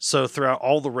 so throughout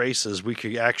all the races we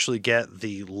could actually get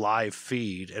the live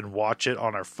feed and watch it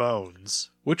on our phones,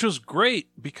 which was great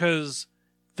because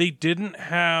they didn't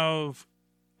have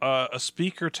a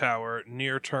speaker tower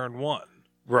near turn 1.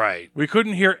 right? We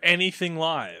couldn't hear anything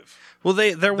live. Well,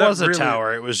 there was a really...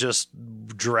 tower, it was just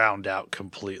drowned out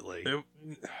completely.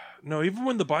 No, even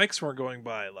when the bikes weren't going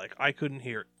by, like, I couldn't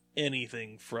hear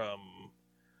anything from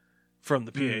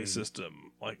the PA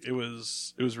system. Like, it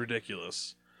was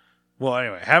ridiculous. Well,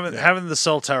 anyway, having the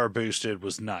cell tower boosted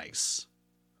was nice.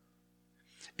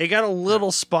 It got a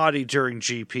little spotty during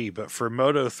GP, but for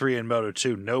Moto 3 and Moto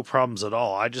 2, no problems at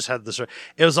all. I just had this.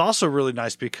 It was also really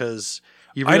nice because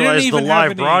you realize the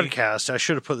live broadcast, I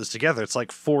should have put this together, it's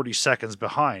like 40 seconds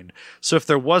behind. So if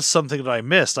there was something that I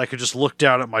missed, I could just look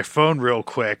down at my phone real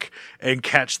quick and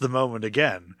catch the moment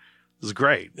again. It was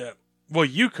great. Yeah. Well,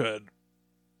 you could.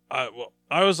 I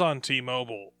was on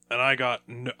T-Mobile, and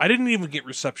I didn't even get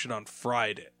reception on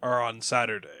Friday or on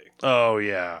Saturday. Oh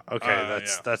yeah, okay,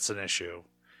 that's an issue.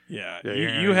 Yeah,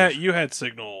 you had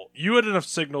signal. You had enough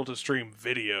signal to stream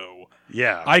video.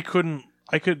 Yeah, I couldn't.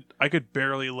 I could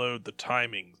barely load the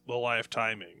live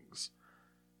timings.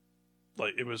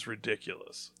 Like, it was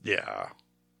ridiculous. Yeah.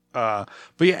 But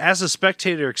yeah, as a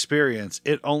spectator experience,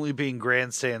 it only being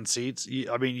grandstand seats,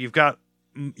 you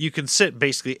can sit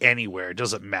basically anywhere. It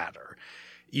doesn't matter.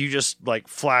 You just like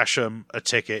flash them a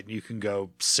ticket and you can go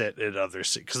sit at other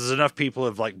seats. Because there's enough people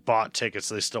have like bought tickets,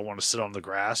 they still want to sit on the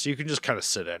grass. You can just kind of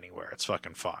sit anywhere. It's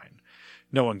fucking fine.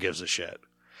 No one gives a shit.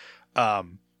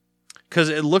 Because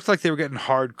it looked like they were getting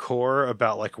hardcore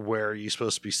about like where you're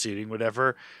supposed to be seating,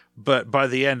 whatever. But by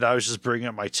the end, I was just bringing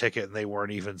up my ticket and they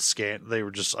weren't even scanned. I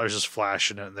was just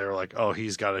flashing it and they were like, "Oh,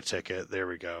 he's got a ticket. There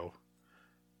we go."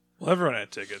 Well, everyone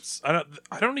had tickets. I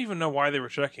don't even know why they were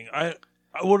checking.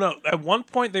 Well, no. At one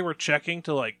point, they were checking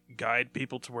to like guide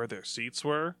people to where their seats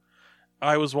were.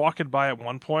 I was walking by at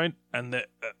one point, and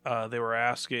they were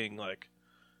asking like,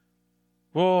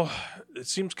 "Well, it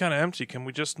seems kind of empty. Can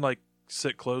we just like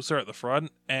sit closer at the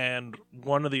front?" And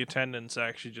one of the attendants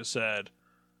actually just said,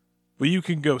 "Well, you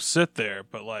can go sit there,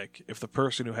 but like if the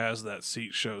person who has that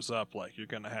seat shows up, like you're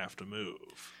gonna have to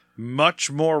move." Much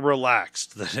more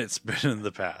relaxed than it's been in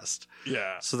the past.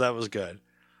 Yeah. So that was good.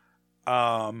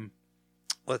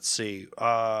 Let's see.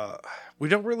 We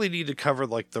don't really need to cover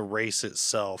like the race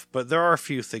itself, but there are a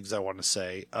few things I want to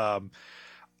say.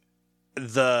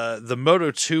 The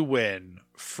Moto 2 win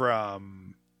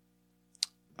from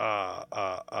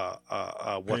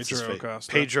what's his face?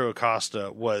 Pedro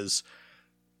Acosta was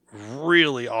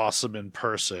really awesome in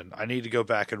person. I need to go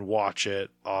back and watch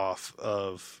it off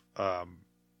of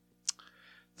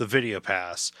the video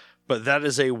pass, but that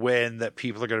is a win that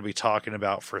people are going to be talking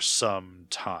about for some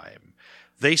time.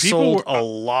 They sold a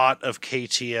lot of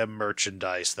KTM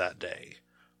merchandise that day.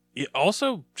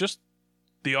 Also, just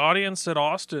the audience at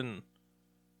Austin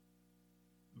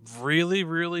really,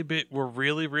 really were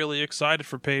really, really excited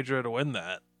for Pedro to win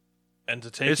that and to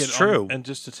take and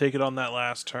just to take it on that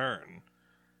last turn.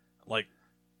 Like,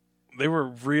 they were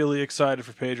really excited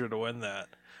for Pedro to win that.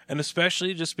 And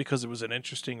especially just because it was an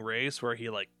interesting race where he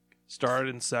like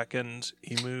started in second,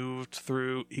 he moved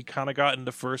through, he kind of got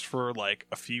into first for like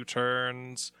a few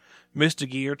turns, missed a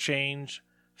gear change,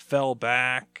 fell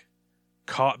back,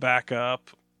 caught back up,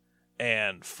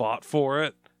 and fought for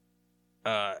it.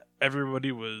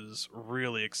 Everybody was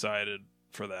really excited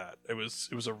for that. It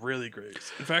was a really great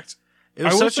race. In fact, it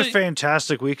was such a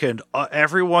fantastic weekend.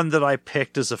 Everyone that I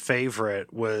picked as a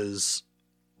favorite was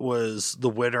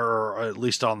the winner, or at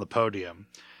least on the podium.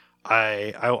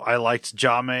 I liked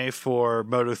Jame for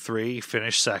Moto 3,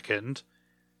 finished second.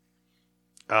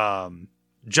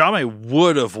 Jame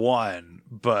would have won,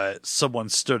 but someone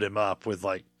stood him up with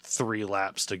like 3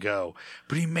 laps to go.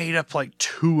 But he made up like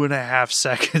 2.5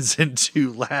 seconds in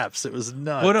 2 laps. It was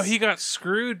nuts. Well, no, he got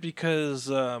screwed because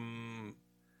what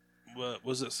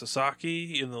was it,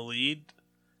 Sasaki in the lead,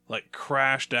 like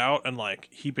crashed out, and like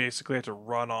he basically had to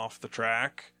run off the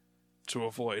track to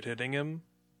avoid hitting him.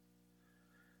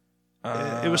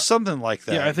 It was something like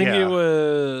that. Yeah, I think it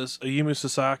was Ayumu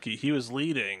Sasaki. He was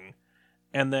leading,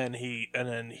 and then he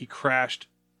crashed.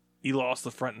 He lost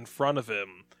the front in front of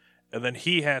him, and then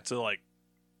he had to like.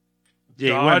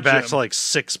 Yeah, he went back to like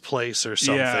 6th place or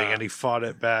something, and he fought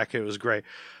it back. It was great.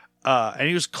 And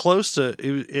he was close to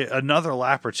another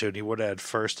lap or two, and he would have had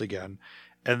first again.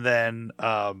 And then,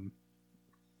 Marc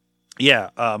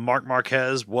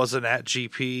Marquez wasn't at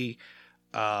GP.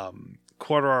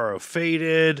 Quartararo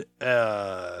faded.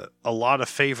 A lot of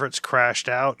favorites crashed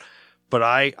out, but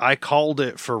I called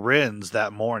it for Rins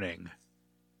that morning.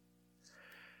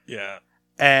 Yeah.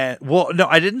 And well, no,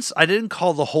 I didn't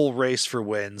call the whole race for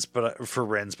Rins, but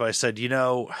I said,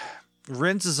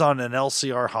 Rins is on an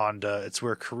LCR Honda. It's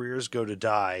where careers go to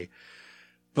die.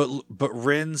 But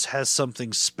Rins has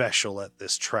something special at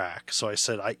this track. So I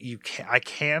said, I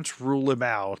can't rule him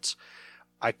out.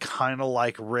 I kind of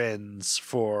like Rins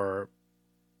for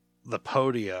the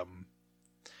podium.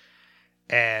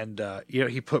 And,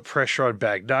 he put pressure on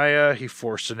Bagnaia. He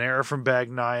forced an error from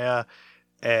Bagnaia.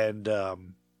 And,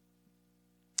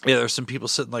 there's some people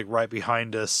sitting like right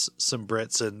behind us, some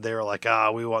Brits, and they were like,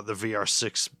 we want the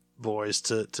VR6 boys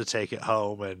to take it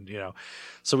home. And,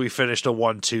 so we finished a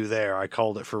 1-2 there. I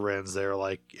called it for Rins. They were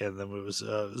like, and then it was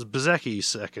Bezzecchi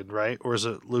second, right? Or is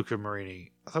it Luca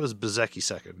Marini? I thought it was Bezzecchi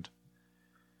second.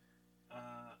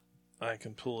 I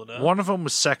can pull it up. One of them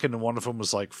was second and one of them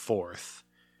was like 4th.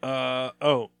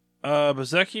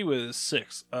 Bezzecchi was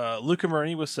 6th. Luca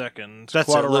Marini was 2nd. That's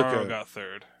Quartararo it, Luca got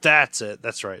 3rd. That's it.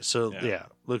 That's right. So yeah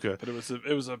Luca. But it was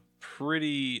a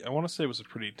pretty. I want to say it was a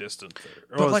pretty distant third.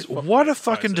 But like, what a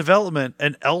fucking development!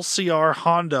 An LCR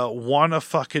Honda won a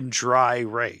fucking dry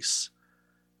race.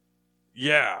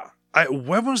 Yeah.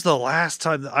 When was the last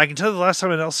time? I can tell you the last time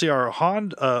an LCR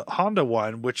Honda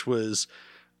won, which was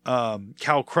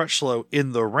Cal Crutchlow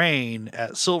in the rain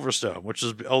at Silverstone, which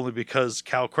is only because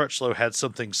Cal Crutchlow had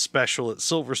something special at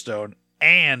Silverstone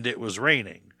and it was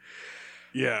raining.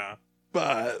 Yeah.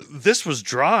 But this was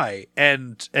dry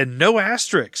and no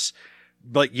asterisks.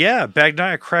 But yeah,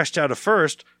 Bagnaia crashed out of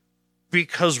first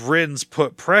because Rins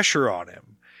put pressure on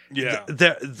him. Yeah.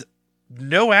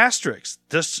 No asterisks.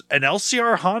 An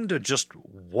LCR Honda just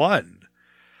won.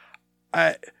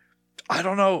 I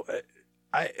don't know.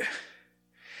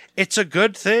 It's a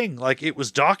good thing. Like, it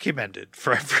was documented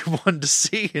for everyone to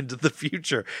see into the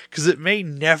future because it may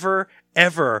never,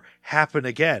 ever happen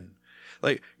again.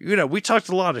 Like, we talked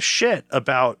a lot of shit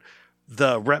about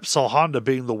the Repsol Honda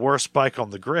being the worst bike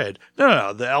on the grid.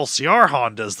 No, the LCR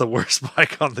Honda is the worst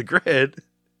bike on the grid.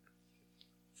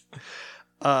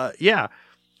 Yeah.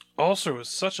 Also, it was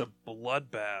such a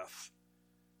bloodbath.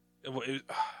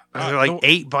 Like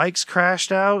 8 bikes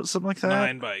crashed out, something like that?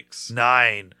 9 bikes.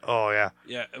 9. Oh, yeah.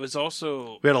 Yeah, it was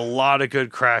also... We had a lot of good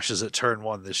crashes at Turn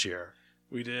 1 this year.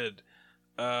 We did.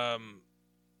 The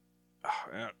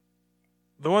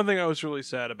one thing I was really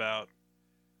sad about,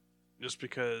 just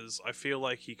because I feel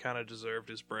like he kind of deserved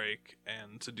his break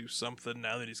and to do something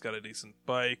now that he's got a decent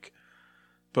bike,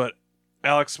 but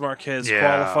Alex Marquez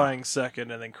qualifying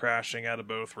second and then crashing out of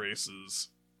both races.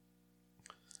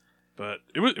 But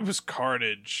it was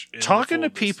carnage. Talking to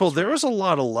people, there was a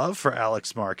lot of love for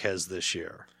Alex Marquez this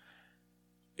year.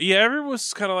 Yeah, everyone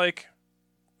was kind of like,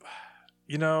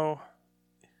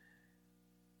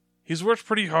 he's worked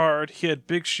pretty hard. He had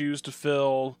big shoes to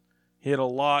fill. He had a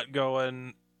lot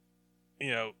going.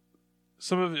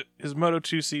 Some of his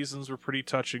Moto2 seasons were pretty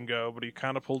touch and go, but he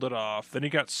kind of pulled it off. Then he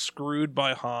got screwed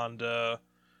by Honda.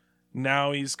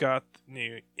 Now he's got,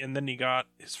 and then he got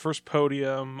his first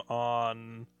podium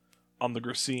on the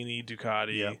Gresini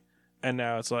Ducati. Yep. And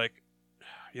now it's like,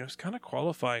 he's kind of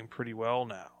qualifying pretty well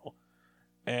now.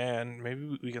 And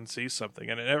maybe we can see something.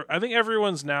 And I think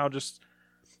everyone's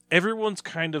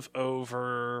kind of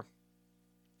over,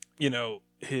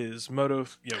 his Moto,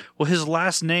 Well, his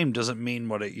last name doesn't mean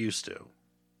what it used to.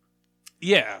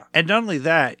 Yeah. And not only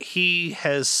that, he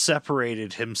has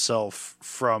separated himself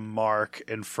from Mark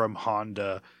and from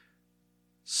Honda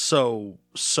so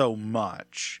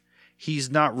much. He's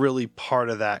not really part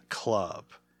of that club.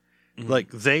 Mm-hmm.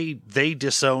 Like, they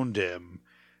disowned him,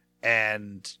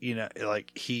 and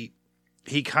like he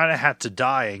kind of had to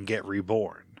die and get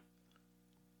reborn.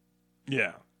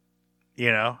 Yeah.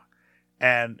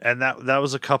 And that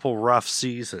was a couple rough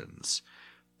seasons.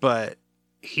 but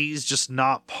he's just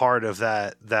not part of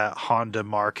that Honda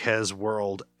Marquez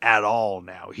world at all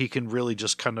now. He can really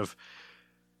just kind of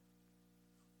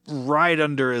ride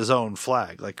under his own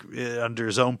flag, like under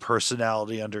his own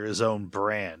personality, under his own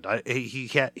brand.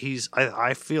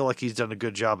 I feel like he's done a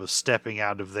good job of stepping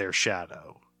out of their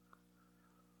shadow.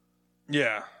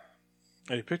 Yeah.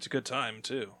 And he picked a good time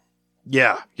too.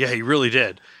 Yeah, he really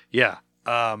did. Yeah.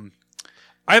 I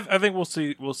think we'll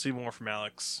see more from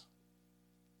Alex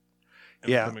in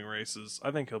the coming races.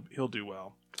 I think he'll do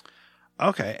well.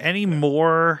 Okay. Any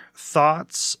more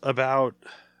thoughts about,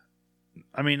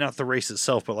 I mean, not the race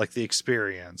itself, but like the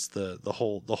experience, the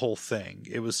whole thing?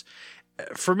 It was,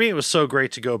 for me, it was so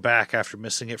great to go back after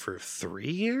missing it for 3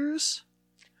 years.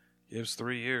 It was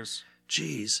 3 years.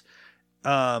 Jeez.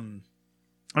 I mean,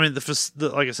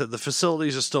 like I said, the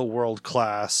facilities are still world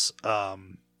class. I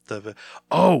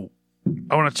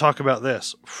want to talk about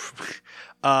this.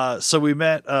 So we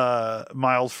met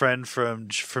my old friend from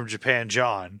Japan,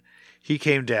 John. He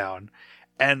came down,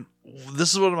 and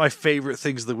this is one of my favorite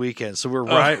things of the weekend. So we're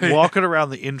walking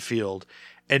around the infield,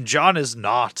 and John is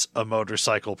not a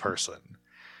motorcycle person.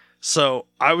 So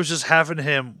I was just having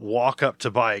him walk up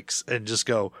to bikes and just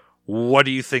go, "What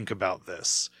do you think about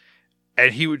this?"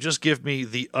 And he would just give me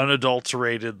the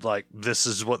unadulterated, like, this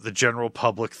is what the general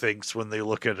public thinks when they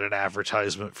look at an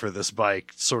advertisement for this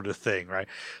bike sort of thing, right?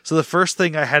 So the first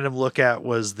thing I had him look at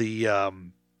was the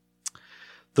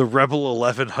Rebel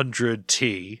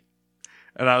 1100T.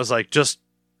 And I was like, just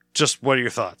what are your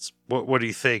thoughts? What do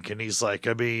you think? And he's like,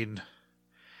 I mean,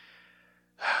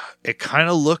 it kind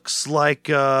of looks like,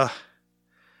 like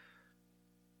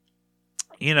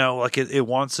it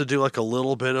wants to do like a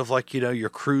little bit of like, your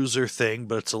cruiser thing,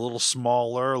 but it's a little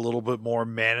smaller, a little bit more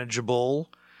manageable.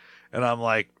 And I'm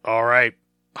like, all right,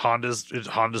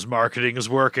 Honda's marketing is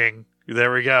working.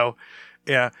 There we go.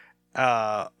 Yeah.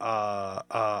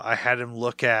 I had him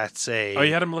look at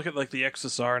you had him look at like the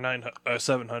XSR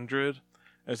 700.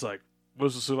 It's like, what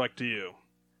does this look like to you?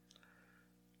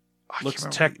 Looks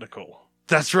technical.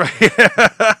 That's right.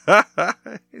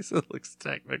 He said it looks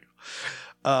technical.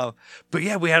 But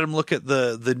yeah, we had him look at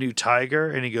the new Tiger,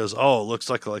 and he goes, "Oh, it looks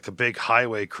like a big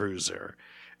highway cruiser."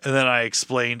 And then I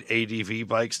explained ADV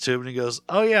bikes to him, and he goes,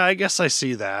 "Oh yeah, I guess I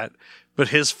see that." But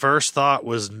his first thought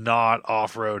was not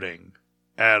off-roading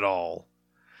at all.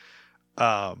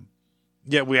 Yeah,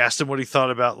 we asked him what he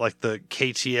thought about like the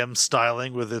KTM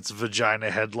styling with its vagina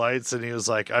headlights, and he was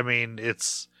like, "I mean,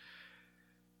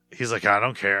 He's like, I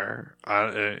don't care,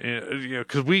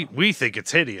 because we think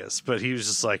it's hideous, but he was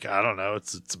just like, I don't know,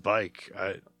 it's a bike.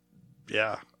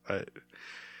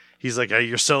 He's like,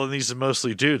 you're selling these to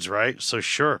mostly dudes, right? So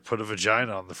sure, put a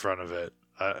vagina on the front of it.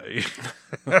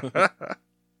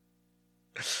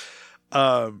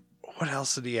 What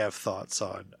else did he have thoughts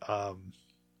on?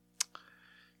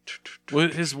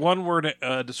 His one word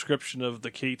description of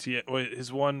the KTM,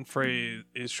 his one phrase,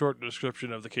 his short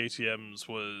description of the KTM's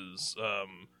was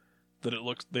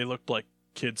that they looked like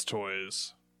kids'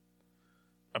 toys.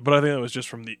 But I think it was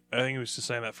just I think he was just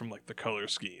saying that from like the color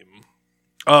scheme.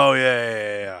 Oh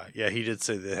yeah. He did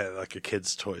say they had like a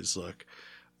kids' toys look.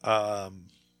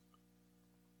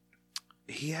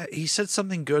 He said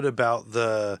something good about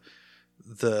the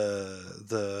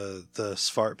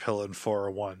Svartpillen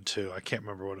 401 too. I can't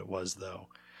remember what it was though.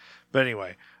 But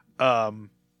anyway,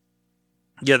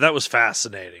 yeah, that was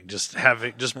fascinating. Just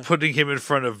putting him in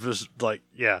front of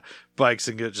bikes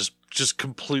and get just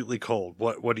completely cold.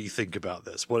 What do you think about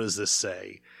this? What does this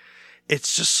say?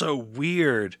 It's just so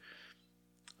weird.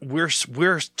 We're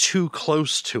too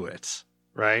close to it,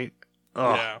 right?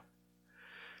 Ugh. Yeah.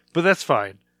 But that's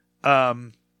fine.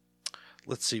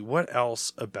 Let's see what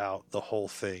else about the whole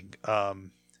thing.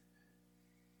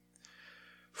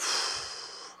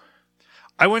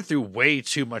 I went through way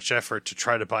too much effort to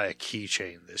try to buy a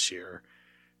keychain this year.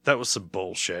 That was some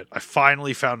bullshit. I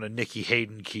finally found a Nikki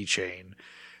Hayden keychain.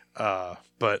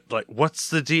 But like,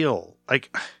 what's the deal?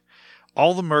 Like,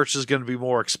 all the merch is going to be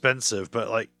more expensive,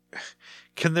 but like,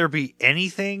 can there be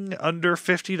anything under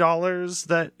 $50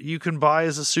 that you can buy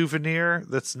as a souvenir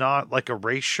that's not like a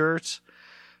race shirt?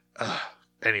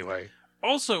 Anyway.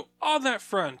 Also, on that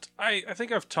front, I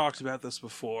think I've talked about this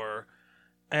before,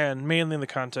 and mainly in the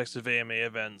context of AMA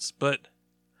events, but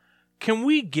can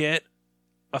we get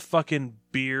a fucking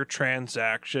beer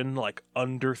transaction like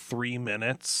under 3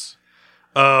 minutes?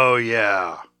 Oh,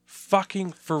 yeah.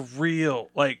 Fucking for real.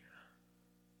 Like,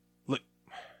 look,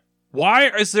 why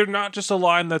is there not just a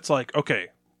line that's like, okay,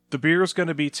 the beer is going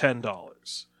to be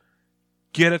 $10.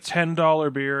 Get a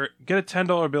 $10 beer, get a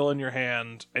 $10 bill in your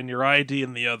hand and your ID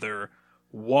in the other,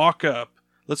 walk up,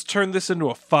 let's turn this into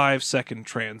a 5-second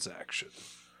transaction.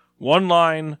 One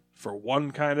line for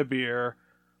one kind of beer.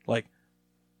 Like,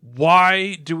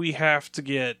 why do we have to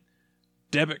get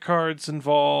debit cards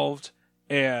involved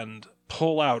and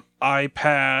pull out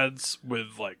iPads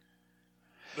with like?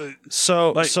 They've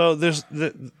got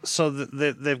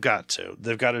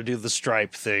to do the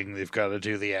Stripe thing. They've got to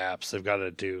do the apps. They've got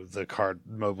to do the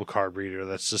mobile card reader.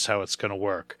 That's just how it's going to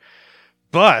work.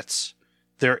 But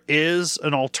there is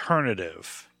an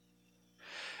alternative.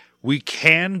 We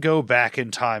can go back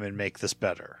in time and make this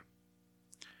better.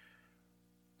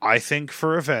 I think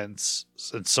for events,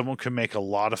 and someone can make a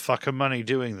lot of fucking money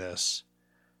doing this,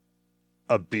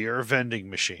 a beer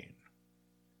vending machine.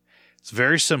 It's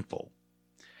very simple.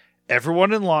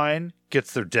 Everyone in line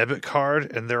gets their debit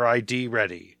card and their ID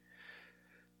ready.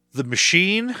 The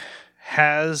machine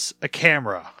has a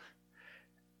camera,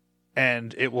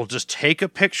 and it will just take a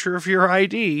picture of your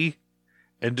ID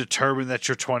and determine that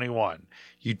you're 21.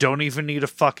 You don't even need a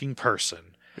fucking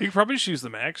person. You could probably just use the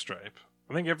mag stripe.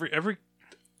 I think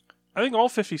I think all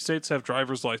 50 states have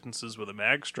driver's licenses with a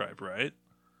mag stripe, right?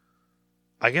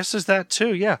 I guess there's that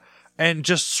too, yeah. And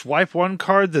just swipe one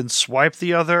card, then swipe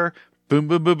the other. Boom,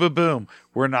 boom, boom, boom, boom.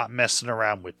 We're not messing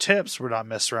around with tips. We're not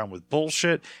messing around with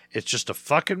bullshit. It's just a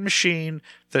fucking machine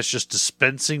that's just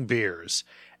dispensing beers.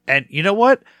 And you know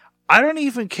what? I don't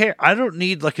even care. I don't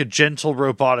need like a gentle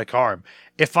robotic arm.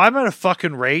 If I'm at a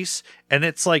fucking race and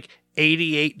it's like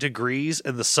 88 degrees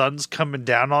and the sun's coming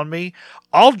down on me,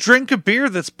 I'll drink a beer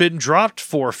that's been dropped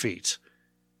 4 feet.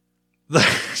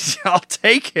 I'll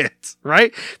take it,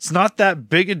 right? It's not that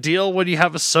big a deal when you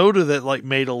have a soda that like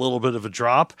made a little bit of a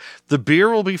drop. The beer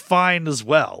will be fine as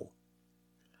well.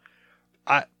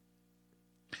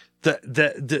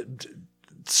 The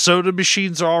soda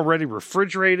machines are already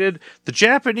refrigerated. The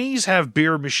Japanese have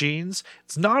beer machines.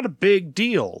 It's not a big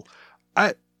deal.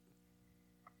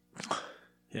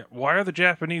 Yeah, why are the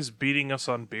Japanese beating us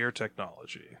on beer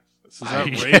technology? This is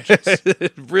outrageous.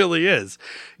 It really is.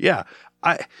 Yeah.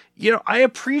 I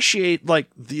appreciate like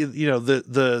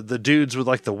the dudes with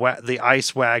like the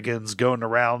ice wagons going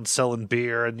around selling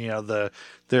beer, and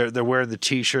they're wearing the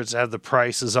t-shirts that have the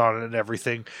prices on it and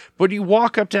everything. But you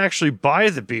walk up to actually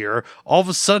buy the beer, all of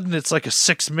a sudden it's like a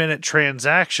 6-minute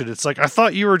transaction. It's like, I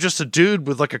thought you were just a dude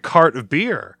with like a cart of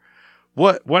beer.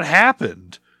 What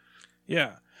happened?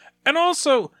 Yeah. And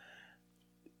also,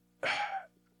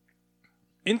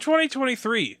 in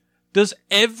 2023, does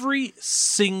every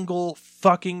single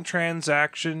fucking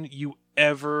transaction you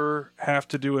ever have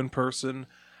to do in person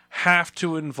have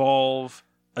to involve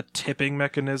a tipping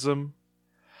mechanism?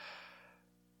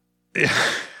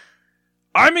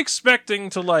 I'm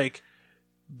expecting to, like,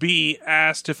 be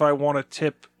asked if I want to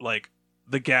tip, like,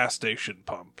 the gas station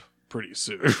pump pretty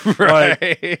soon.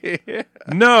 Right. Like,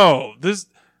 no, this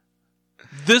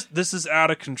is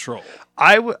out of control.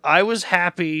 I was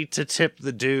happy to tip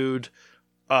the dude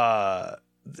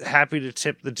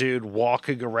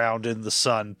walking around in the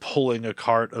sun pulling a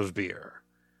cart of beer.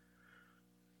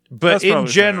 But in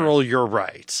general, fair. You're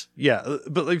right. Yeah,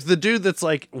 but like the dude that's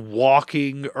like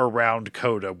walking around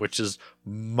Coda, which is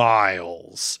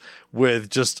miles, with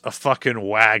just a fucking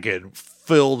wagon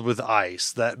filled with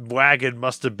ice. That wagon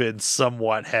must have been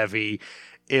somewhat heavy,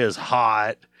 is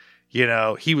hot.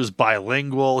 He was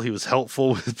bilingual. He was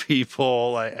helpful with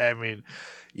people. I mean,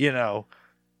 Yeah,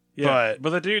 but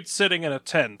the dude sitting in a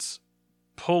tent,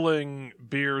 pulling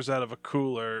beers out of a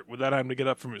cooler without having to get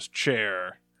up from his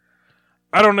chair.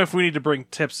 I don't know if we need to bring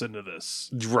tips into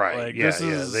this. Right. Like, yeah.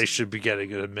 They should be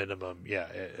getting a minimum. Yeah.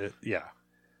 Yeah.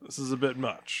 This is a bit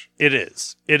much. It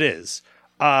is.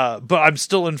 But I'm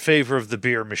still in favor of the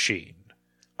beer machine.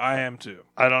 I am too.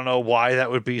 I don't know why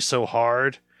that would be so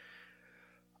hard.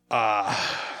 Yeah.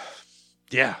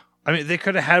 I mean, they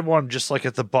could have had one just like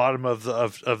at the bottom of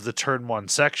the turn one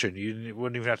section. You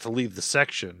wouldn't even have to leave the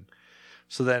section.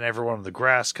 So then everyone on the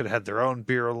grass could have had their own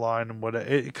beer line and whatever.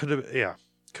 It could have,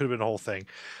 could have been a whole thing.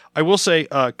 I will say,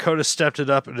 Coda stepped it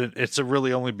up, and it's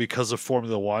really only because of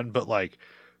Formula One, but like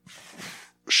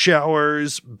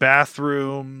showers,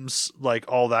 bathrooms, like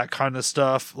all that kind of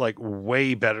stuff, like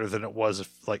way better than it was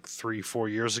like 3-4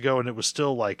 years ago. And it was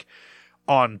still like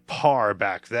on par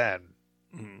back then.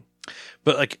 Mm-hmm.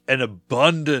 But like an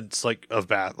abundance like of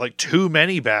like too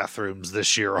many bathrooms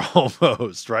this year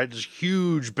almost, right? Just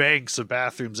huge banks of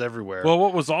bathrooms everywhere. Well,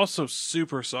 what was also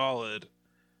super solid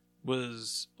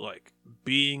was like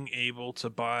being able to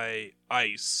buy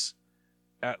ice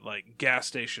at like gas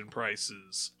station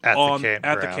prices at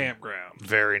the campground.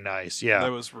 Very nice. Yeah.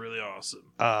 That was really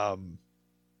awesome.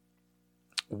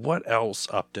 What else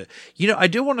up to? I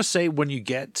do want to say when you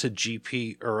get to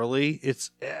GP early,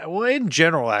 it's in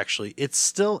general actually,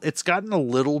 it's gotten a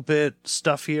little bit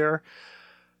stuffier.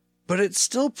 but it's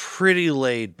still pretty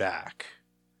laid back.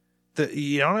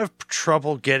 You don't have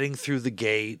trouble getting through the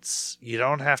gates. You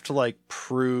don't have to like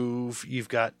prove you've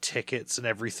got tickets and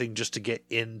everything just to get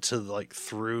into like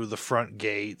through the front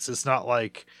gates. It's not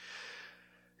like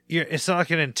it's not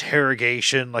like an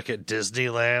interrogation like at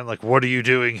Disneyland. Like, what are you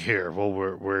doing here? Well,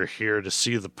 we're here to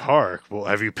see the park. Well,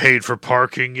 have you paid for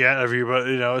parking yet? Have you?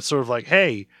 It's sort of like,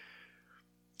 hey,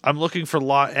 I'm looking for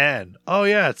lot N. Oh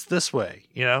yeah, it's this way.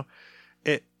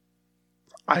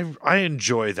 I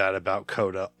enjoy that about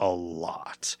Coda a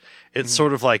lot. It's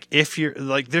sort of like, if you're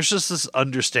like, there's just this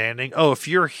understanding. Oh, if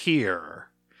you're here,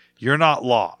 you're not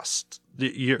lost.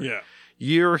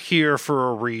 You're here for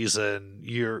a reason.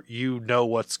 You know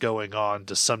what's going on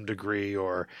to some degree,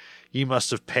 or you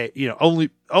must have paid.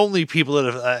 Only people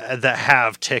that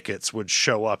have tickets would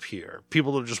show up here.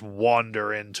 People that just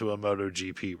wander into a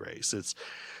MotoGP race.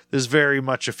 There's very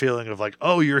much a feeling of like,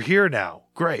 oh, you're here now.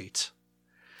 Great.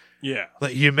 Yeah.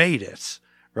 Like, you made it,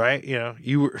 right?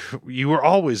 You were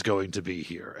always going to be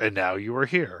here, and now you are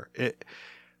here.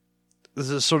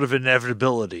 There's a sort of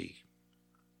inevitability,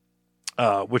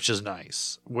 which is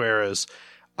nice. Whereas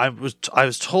I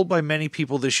was told by many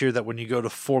people this year that when you go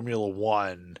to Formula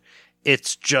One,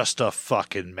 it's just a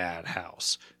fucking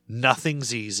madhouse.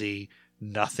 Nothing's easy.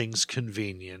 Nothing's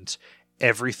convenient.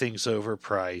 Everything's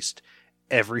overpriced.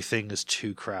 Everything is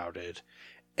too crowded.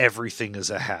 Everything is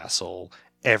a hassle.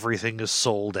 Everything is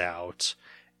sold out.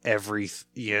 It's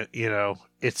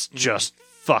just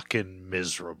fucking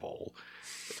miserable,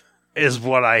 is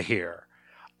what I hear.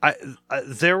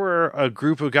 There were a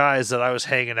group of guys that I was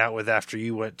hanging out with after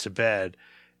you went to bed,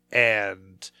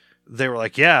 and they were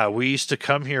like, yeah, we used to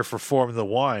come here for Formula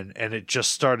One, and it just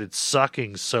started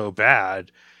sucking so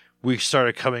bad, we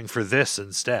started coming for this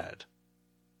instead.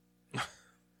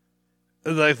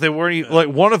 Like, they weren't even, like,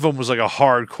 one of them was like a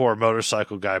hardcore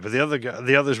motorcycle guy, but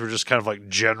the others were just kind of like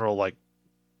general like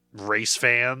race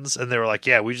fans, and they were like,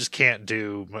 yeah, we just can't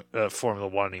do Formula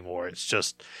One anymore. It's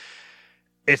just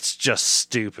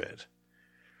stupid.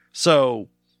 So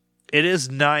it is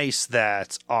nice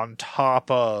that on top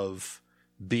of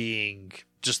being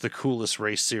just the coolest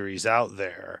race series out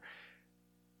there,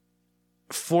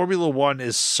 Formula One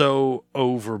is so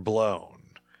overblown.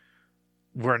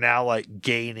 We're now like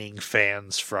gaining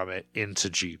fans from it into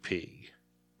GP.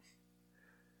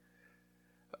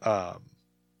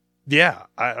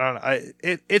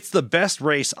 It's the best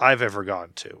race I've ever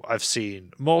gone to. I've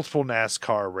seen multiple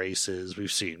NASCAR races.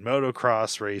 We've seen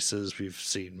motocross races. We've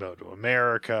seen Moto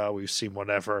America. We've seen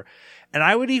whatever. And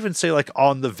I would even say like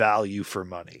on the value for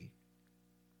money,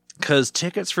 because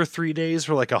tickets for 3 days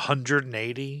were like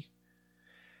 $180.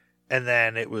 And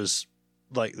then it was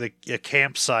like a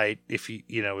campsite, if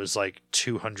is like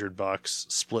 $200.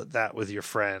 Split that with your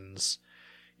friends,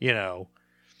 a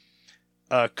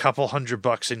couple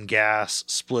 $100 in gas,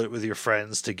 split it with your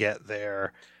friends to get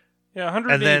there. Yeah,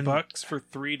 $180 for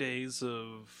 3 days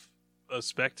of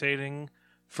spectating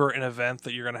for an event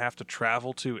that you're going to have to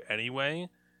travel to anyway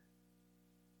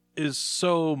is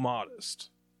so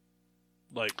modest.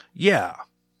 Like, yeah.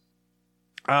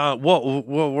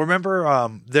 Well, remember,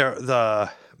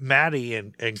 the Maddie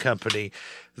and company,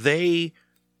 they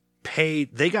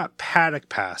got paddock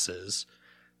passes.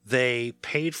 They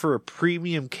paid for a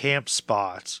premium camp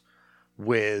spot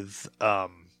with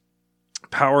power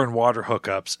and water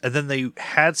hookups, and then they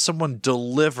had someone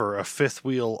deliver a fifth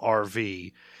wheel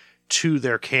RV to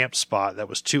their camp spot that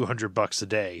was $200 a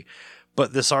day.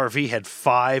 But this RV had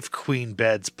 5 queen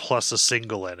beds plus a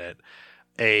single in it,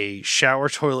 a shower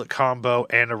toilet combo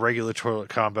and a regular toilet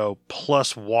combo,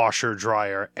 plus washer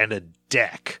dryer and a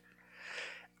deck.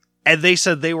 And they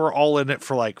said they were all in it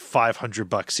for like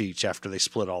 $500 each after they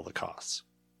split all the costs.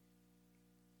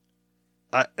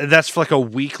 And that's for like a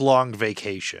week-long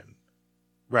vacation,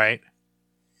 right?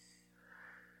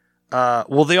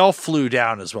 Well, they all flew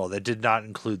down as well. They did not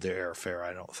include their airfare,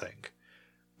 I don't think.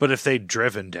 But if they'd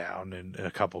driven down in a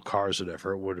couple cars or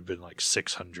whatever, it would have been like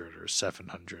 $600 or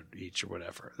 $700 each or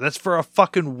whatever. That's for a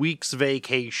fucking week's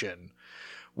vacation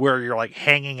where you're like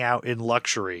hanging out in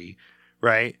luxury,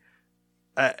 right?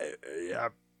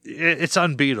 It's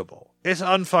unbeatable. It's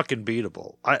unfucking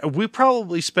beatable. We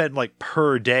probably spent like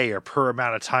per day or per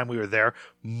amount of time we were there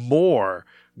more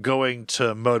going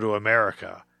to Moto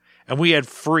America, and we had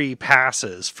free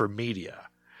passes for media.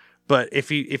 But if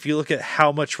you look at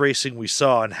how much racing we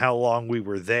saw and how long we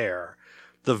were there,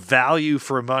 the value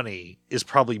for money is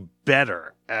probably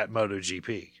better at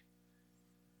MotoGP.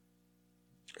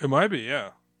 It might be,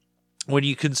 yeah. When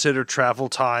you consider travel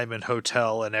time and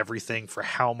hotel and everything for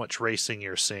how much racing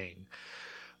you're seeing.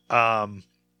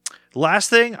 Last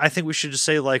thing, I think we should just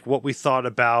say like what we thought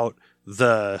about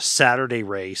the Saturday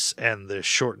race and the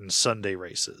shortened Sunday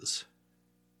races.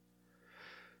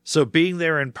 So being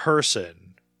there in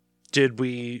person,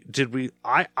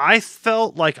 I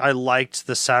felt like I liked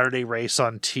the Saturday race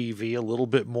on TV a little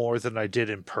bit more than I did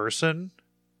in person.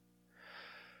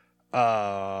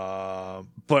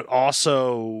 But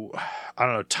also, I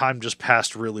don't know, time just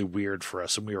passed really weird for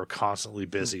us and we were constantly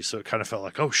busy. So it kind of felt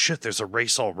like, oh shit, there's a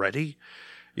race already,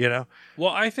 you know?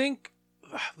 Well, I think,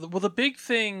 the big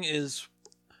thing is,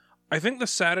 I think the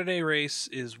Saturday race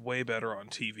is way better on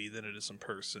TV than it is in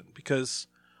person, because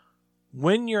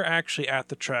when you're actually at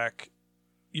the track,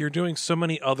 you're doing so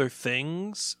many other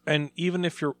things. And even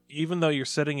though you're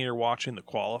sitting and you're watching the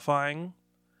qualifying,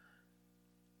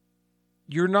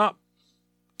 you're not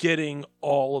getting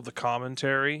all of the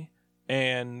commentary,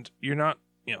 and you're not,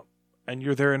 and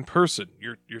you're there in person.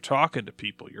 You're talking to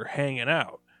people, you're hanging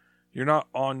out. You're not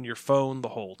on your phone the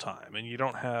whole time, and you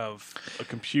don't have a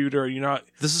computer. You're not.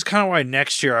 This is kind of why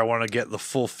next year I want to get the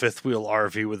full fifth wheel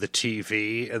RV with a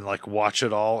TV and like watch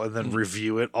it all and then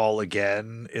review it all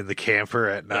again in the camper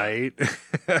at night.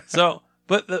 So,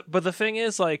 but the thing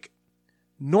is, like,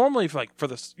 normally, for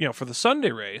the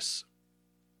Sunday race,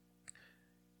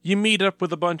 you meet up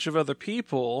with a bunch of other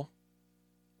people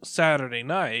Saturday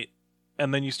night,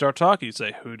 and then you start talking. You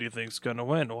say, "Who do you think's going to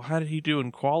win? Well, how did he do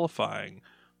in qualifying?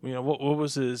 What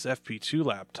was his FP2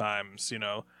 lap times?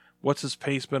 What's his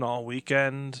pace been all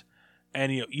weekend?"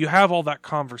 And you have all that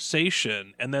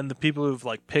conversation, and then the people who've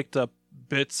like picked up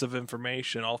bits of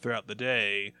information all throughout the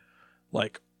day,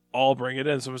 like, all bring it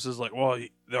in. Someone says like, "Well,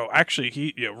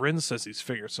 Rin says he's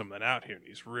figured something out here, and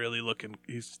he's really looking.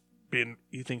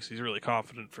 He thinks he's really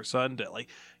confident for Sunday." Like,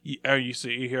 you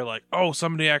hear like, "Oh,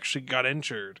 somebody actually got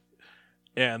injured,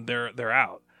 and they're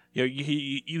out."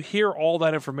 You hear all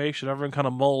that information. Everyone kind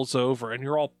of mulls over, and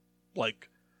you're all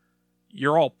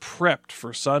prepped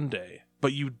for Sunday.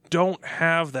 But you don't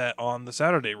have that on the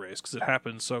Saturday race because it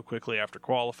happens so quickly after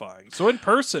qualifying. So in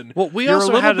person, well, we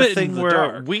also had a thing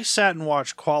where we sat and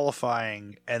watched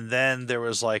qualifying, and then there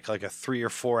was like a 3 or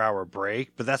 4 hour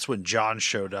break. But that's when John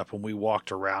showed up, and we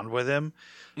walked around with him.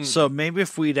 So maybe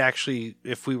if we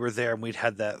were there and we'd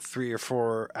had that 3 or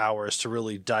 4 hours to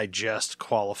really digest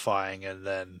qualifying and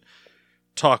then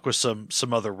talk with some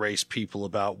other race people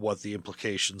about what the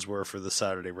implications were for the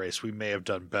Saturday race, we may have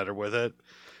done better with it.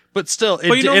 But still,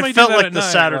 it felt like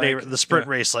the sprint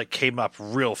race like came up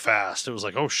real fast. It was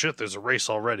like, oh shit, there's a race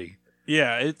already.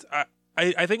 Yeah,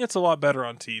 I think it's a lot better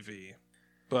on TV.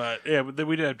 But yeah,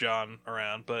 we did have John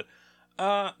around. But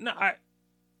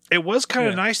it was kind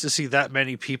of nice to see that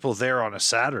many people there on a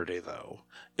Saturday, though.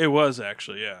 It was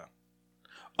actually, yeah.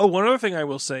 Oh, one other thing I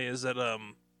will say is that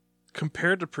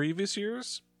compared to previous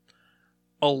years,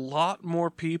 a lot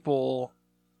more people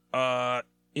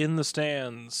in the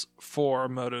stands for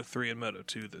Moto3 and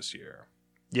Moto2 this year.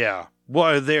 Yeah.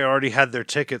 Well, they already had their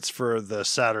tickets for the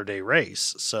Saturday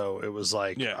race, so it was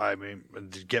like, I mean,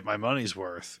 to get my money's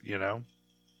worth,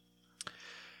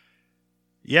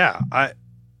 Yeah, I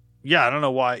don't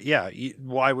know why. Yeah,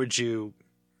 why would you?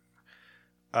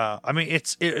 I mean,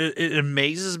 it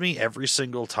amazes me every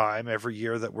single time, every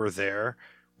year that we're there.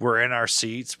 We're in our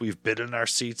seats. We've been in our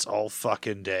seats all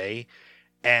fucking day,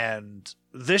 and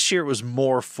this year was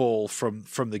more full from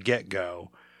the get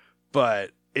go.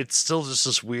 But it's still just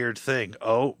this weird thing.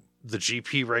 Oh, the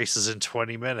GP race is in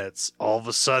 20 minutes. All of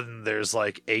a sudden, there's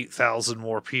like 8,000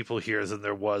 more people here than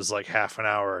there was like half an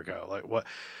hour ago. Like what?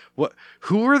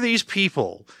 Who are these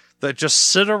people that just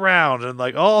sit around and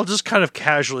like, oh, I'll just kind of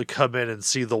casually come in and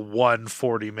see the 1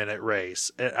 40-minute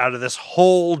race out of this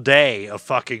whole day of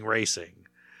fucking racing?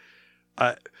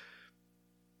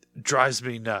 Drives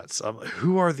me nuts.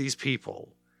 Who are these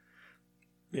people?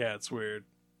 Yeah, it's weird.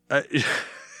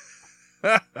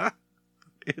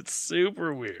 It's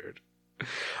super weird.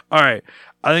 All right.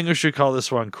 I think we should call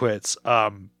this one quits.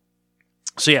 So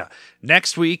yeah,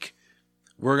 next week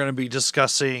we're going to be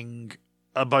discussing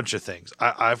a bunch of things.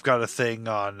 I've got a thing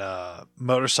on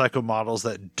motorcycle models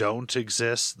that don't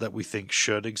exist that we think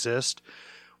should exist.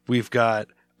 We've got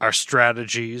our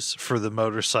strategies for the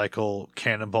motorcycle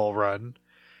Cannonball Run,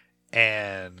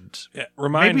 and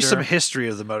maybe some history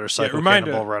of the motorcycle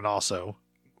Cannonball Run also.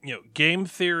 Game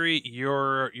theory,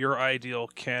 your ideal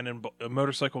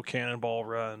motorcycle Cannonball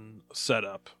Run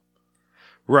setup.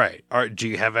 Right. Do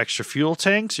you have extra fuel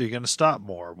tanks? Or are you going to stop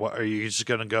more? What are you just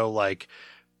going to go like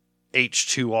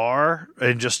H2R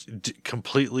and just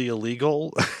completely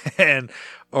illegal,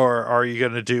 or are you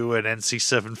going to do an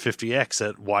NC750X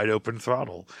at wide open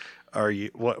throttle? Are you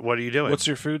what are you doing? What's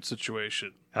your food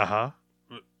situation? Uh-huh.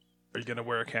 Are you going to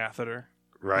wear a catheter?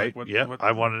 Right.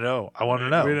 I want to know.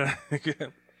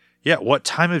 Yeah, what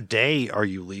time of day are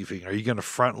you leaving? Are you going to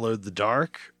front load the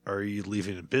dark? Are you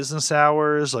leaving in business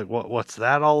hours? Like, what's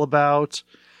that all about?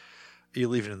 Are you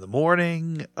leaving in the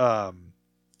morning? Do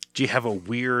you have a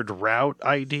weird route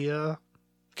idea?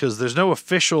 Because there's no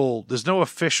official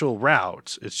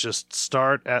route. It's just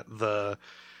start at the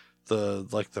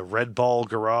Red Ball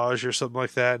Garage or something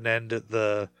like that, and end at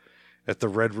the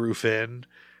Red Roof Inn.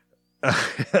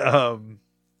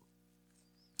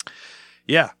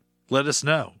 Yeah, let us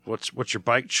know what's your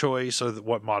bike choice, or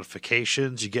what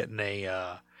modifications you getting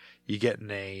a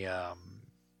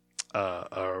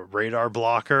radar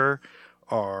blocker,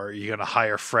 or are you going to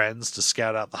hire friends to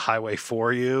scout out the highway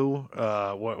for you?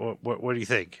 What do you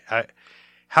think?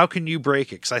 How can you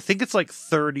break it? Because I think it's like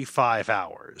 35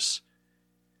 hours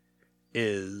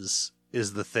is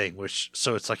the thing,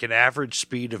 so it's like an average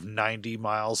speed of 90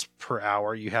 miles per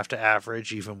hour you have to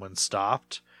average even when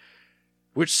stopped,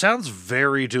 which sounds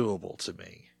very doable to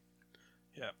me.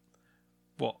 Yeah.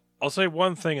 Well, I'll say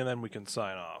one thing and then we can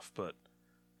sign off, but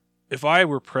if I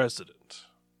were president,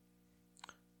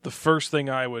 the first thing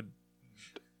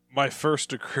my first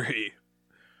decree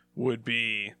would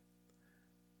be,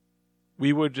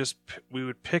 we would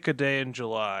pick a day in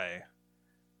July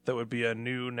that would be a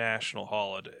new national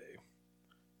holiday,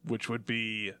 which would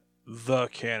be the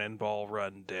Cannonball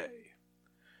Run Day.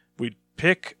 We'd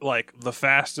pick like the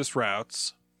fastest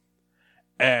routes,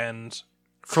 and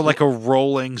for like a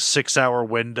rolling 6-hour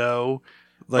window,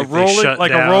 a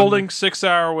rolling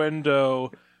 6-hour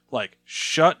window, like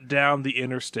shut down the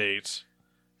interstate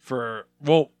for,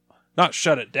 well, not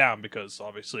shut it down because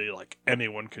obviously like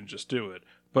anyone can just do it,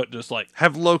 but just like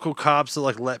have local cops that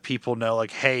like let people know,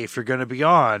 like, hey, if you're going to be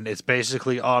on, it's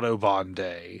basically Autobahn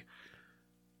Day.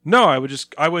 No, I would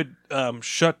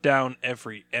shut down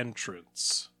every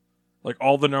entrance, like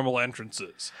all the normal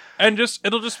entrances, and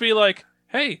it'll just be like,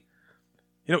 hey,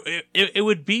 it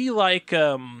would be like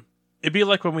it'd be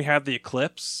like when we had the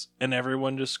eclipse and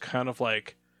everyone just kind of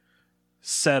like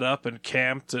set up and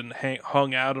camped and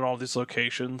hung out at all these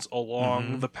locations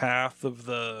along the path of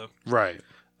the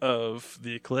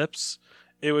eclipse.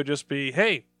 It would just be,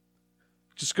 hey,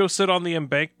 just go sit on the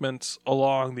embankment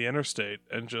along the interstate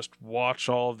and just watch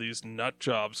all of these nut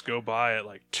jobs go by at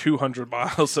like 200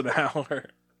 miles an hour.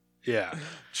 Yeah.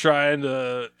 trying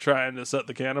to set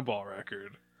the cannonball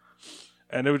record.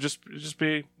 And it would just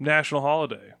be national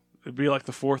holiday. It'd be like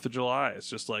the 4th of July. It's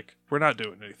just like, we're not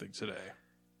doing anything today.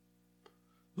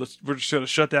 We're just going to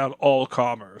shut down all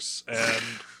commerce. And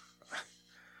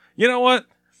you know what?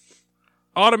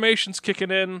 Automation's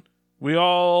kicking in. We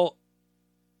all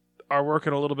are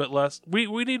working a little bit less.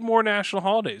 We need more national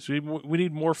holidays. We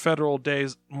need more federal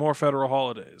days, more federal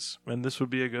holidays. And this would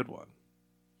be a good one.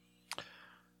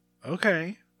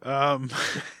 Okay.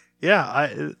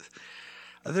 Yeah,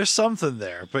 there's something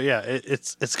there, but yeah,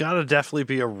 it's got to definitely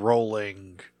be a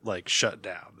rolling like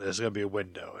shutdown. There's going to be a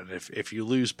window, and if you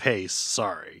lose pace,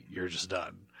 sorry, you're just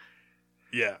done.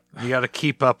 Yeah, you got to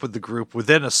keep up with the group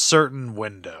within a certain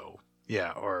window.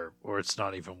 Yeah, or it's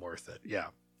not even worth it. Yeah.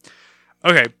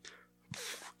 Okay.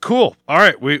 Cool. All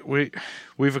right,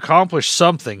 we've accomplished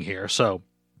something here. So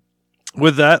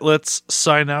with that, let's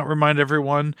sign out. Remind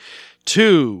everyone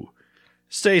to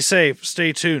stay safe,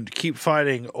 stay tuned, keep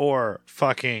fighting or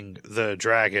fucking the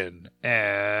dragon.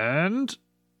 And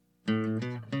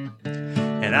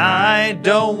I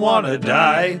don't want to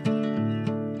die.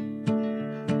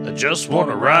 I just want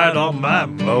to ride on my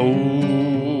motorcycle.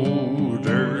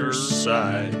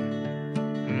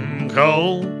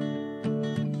 Cole.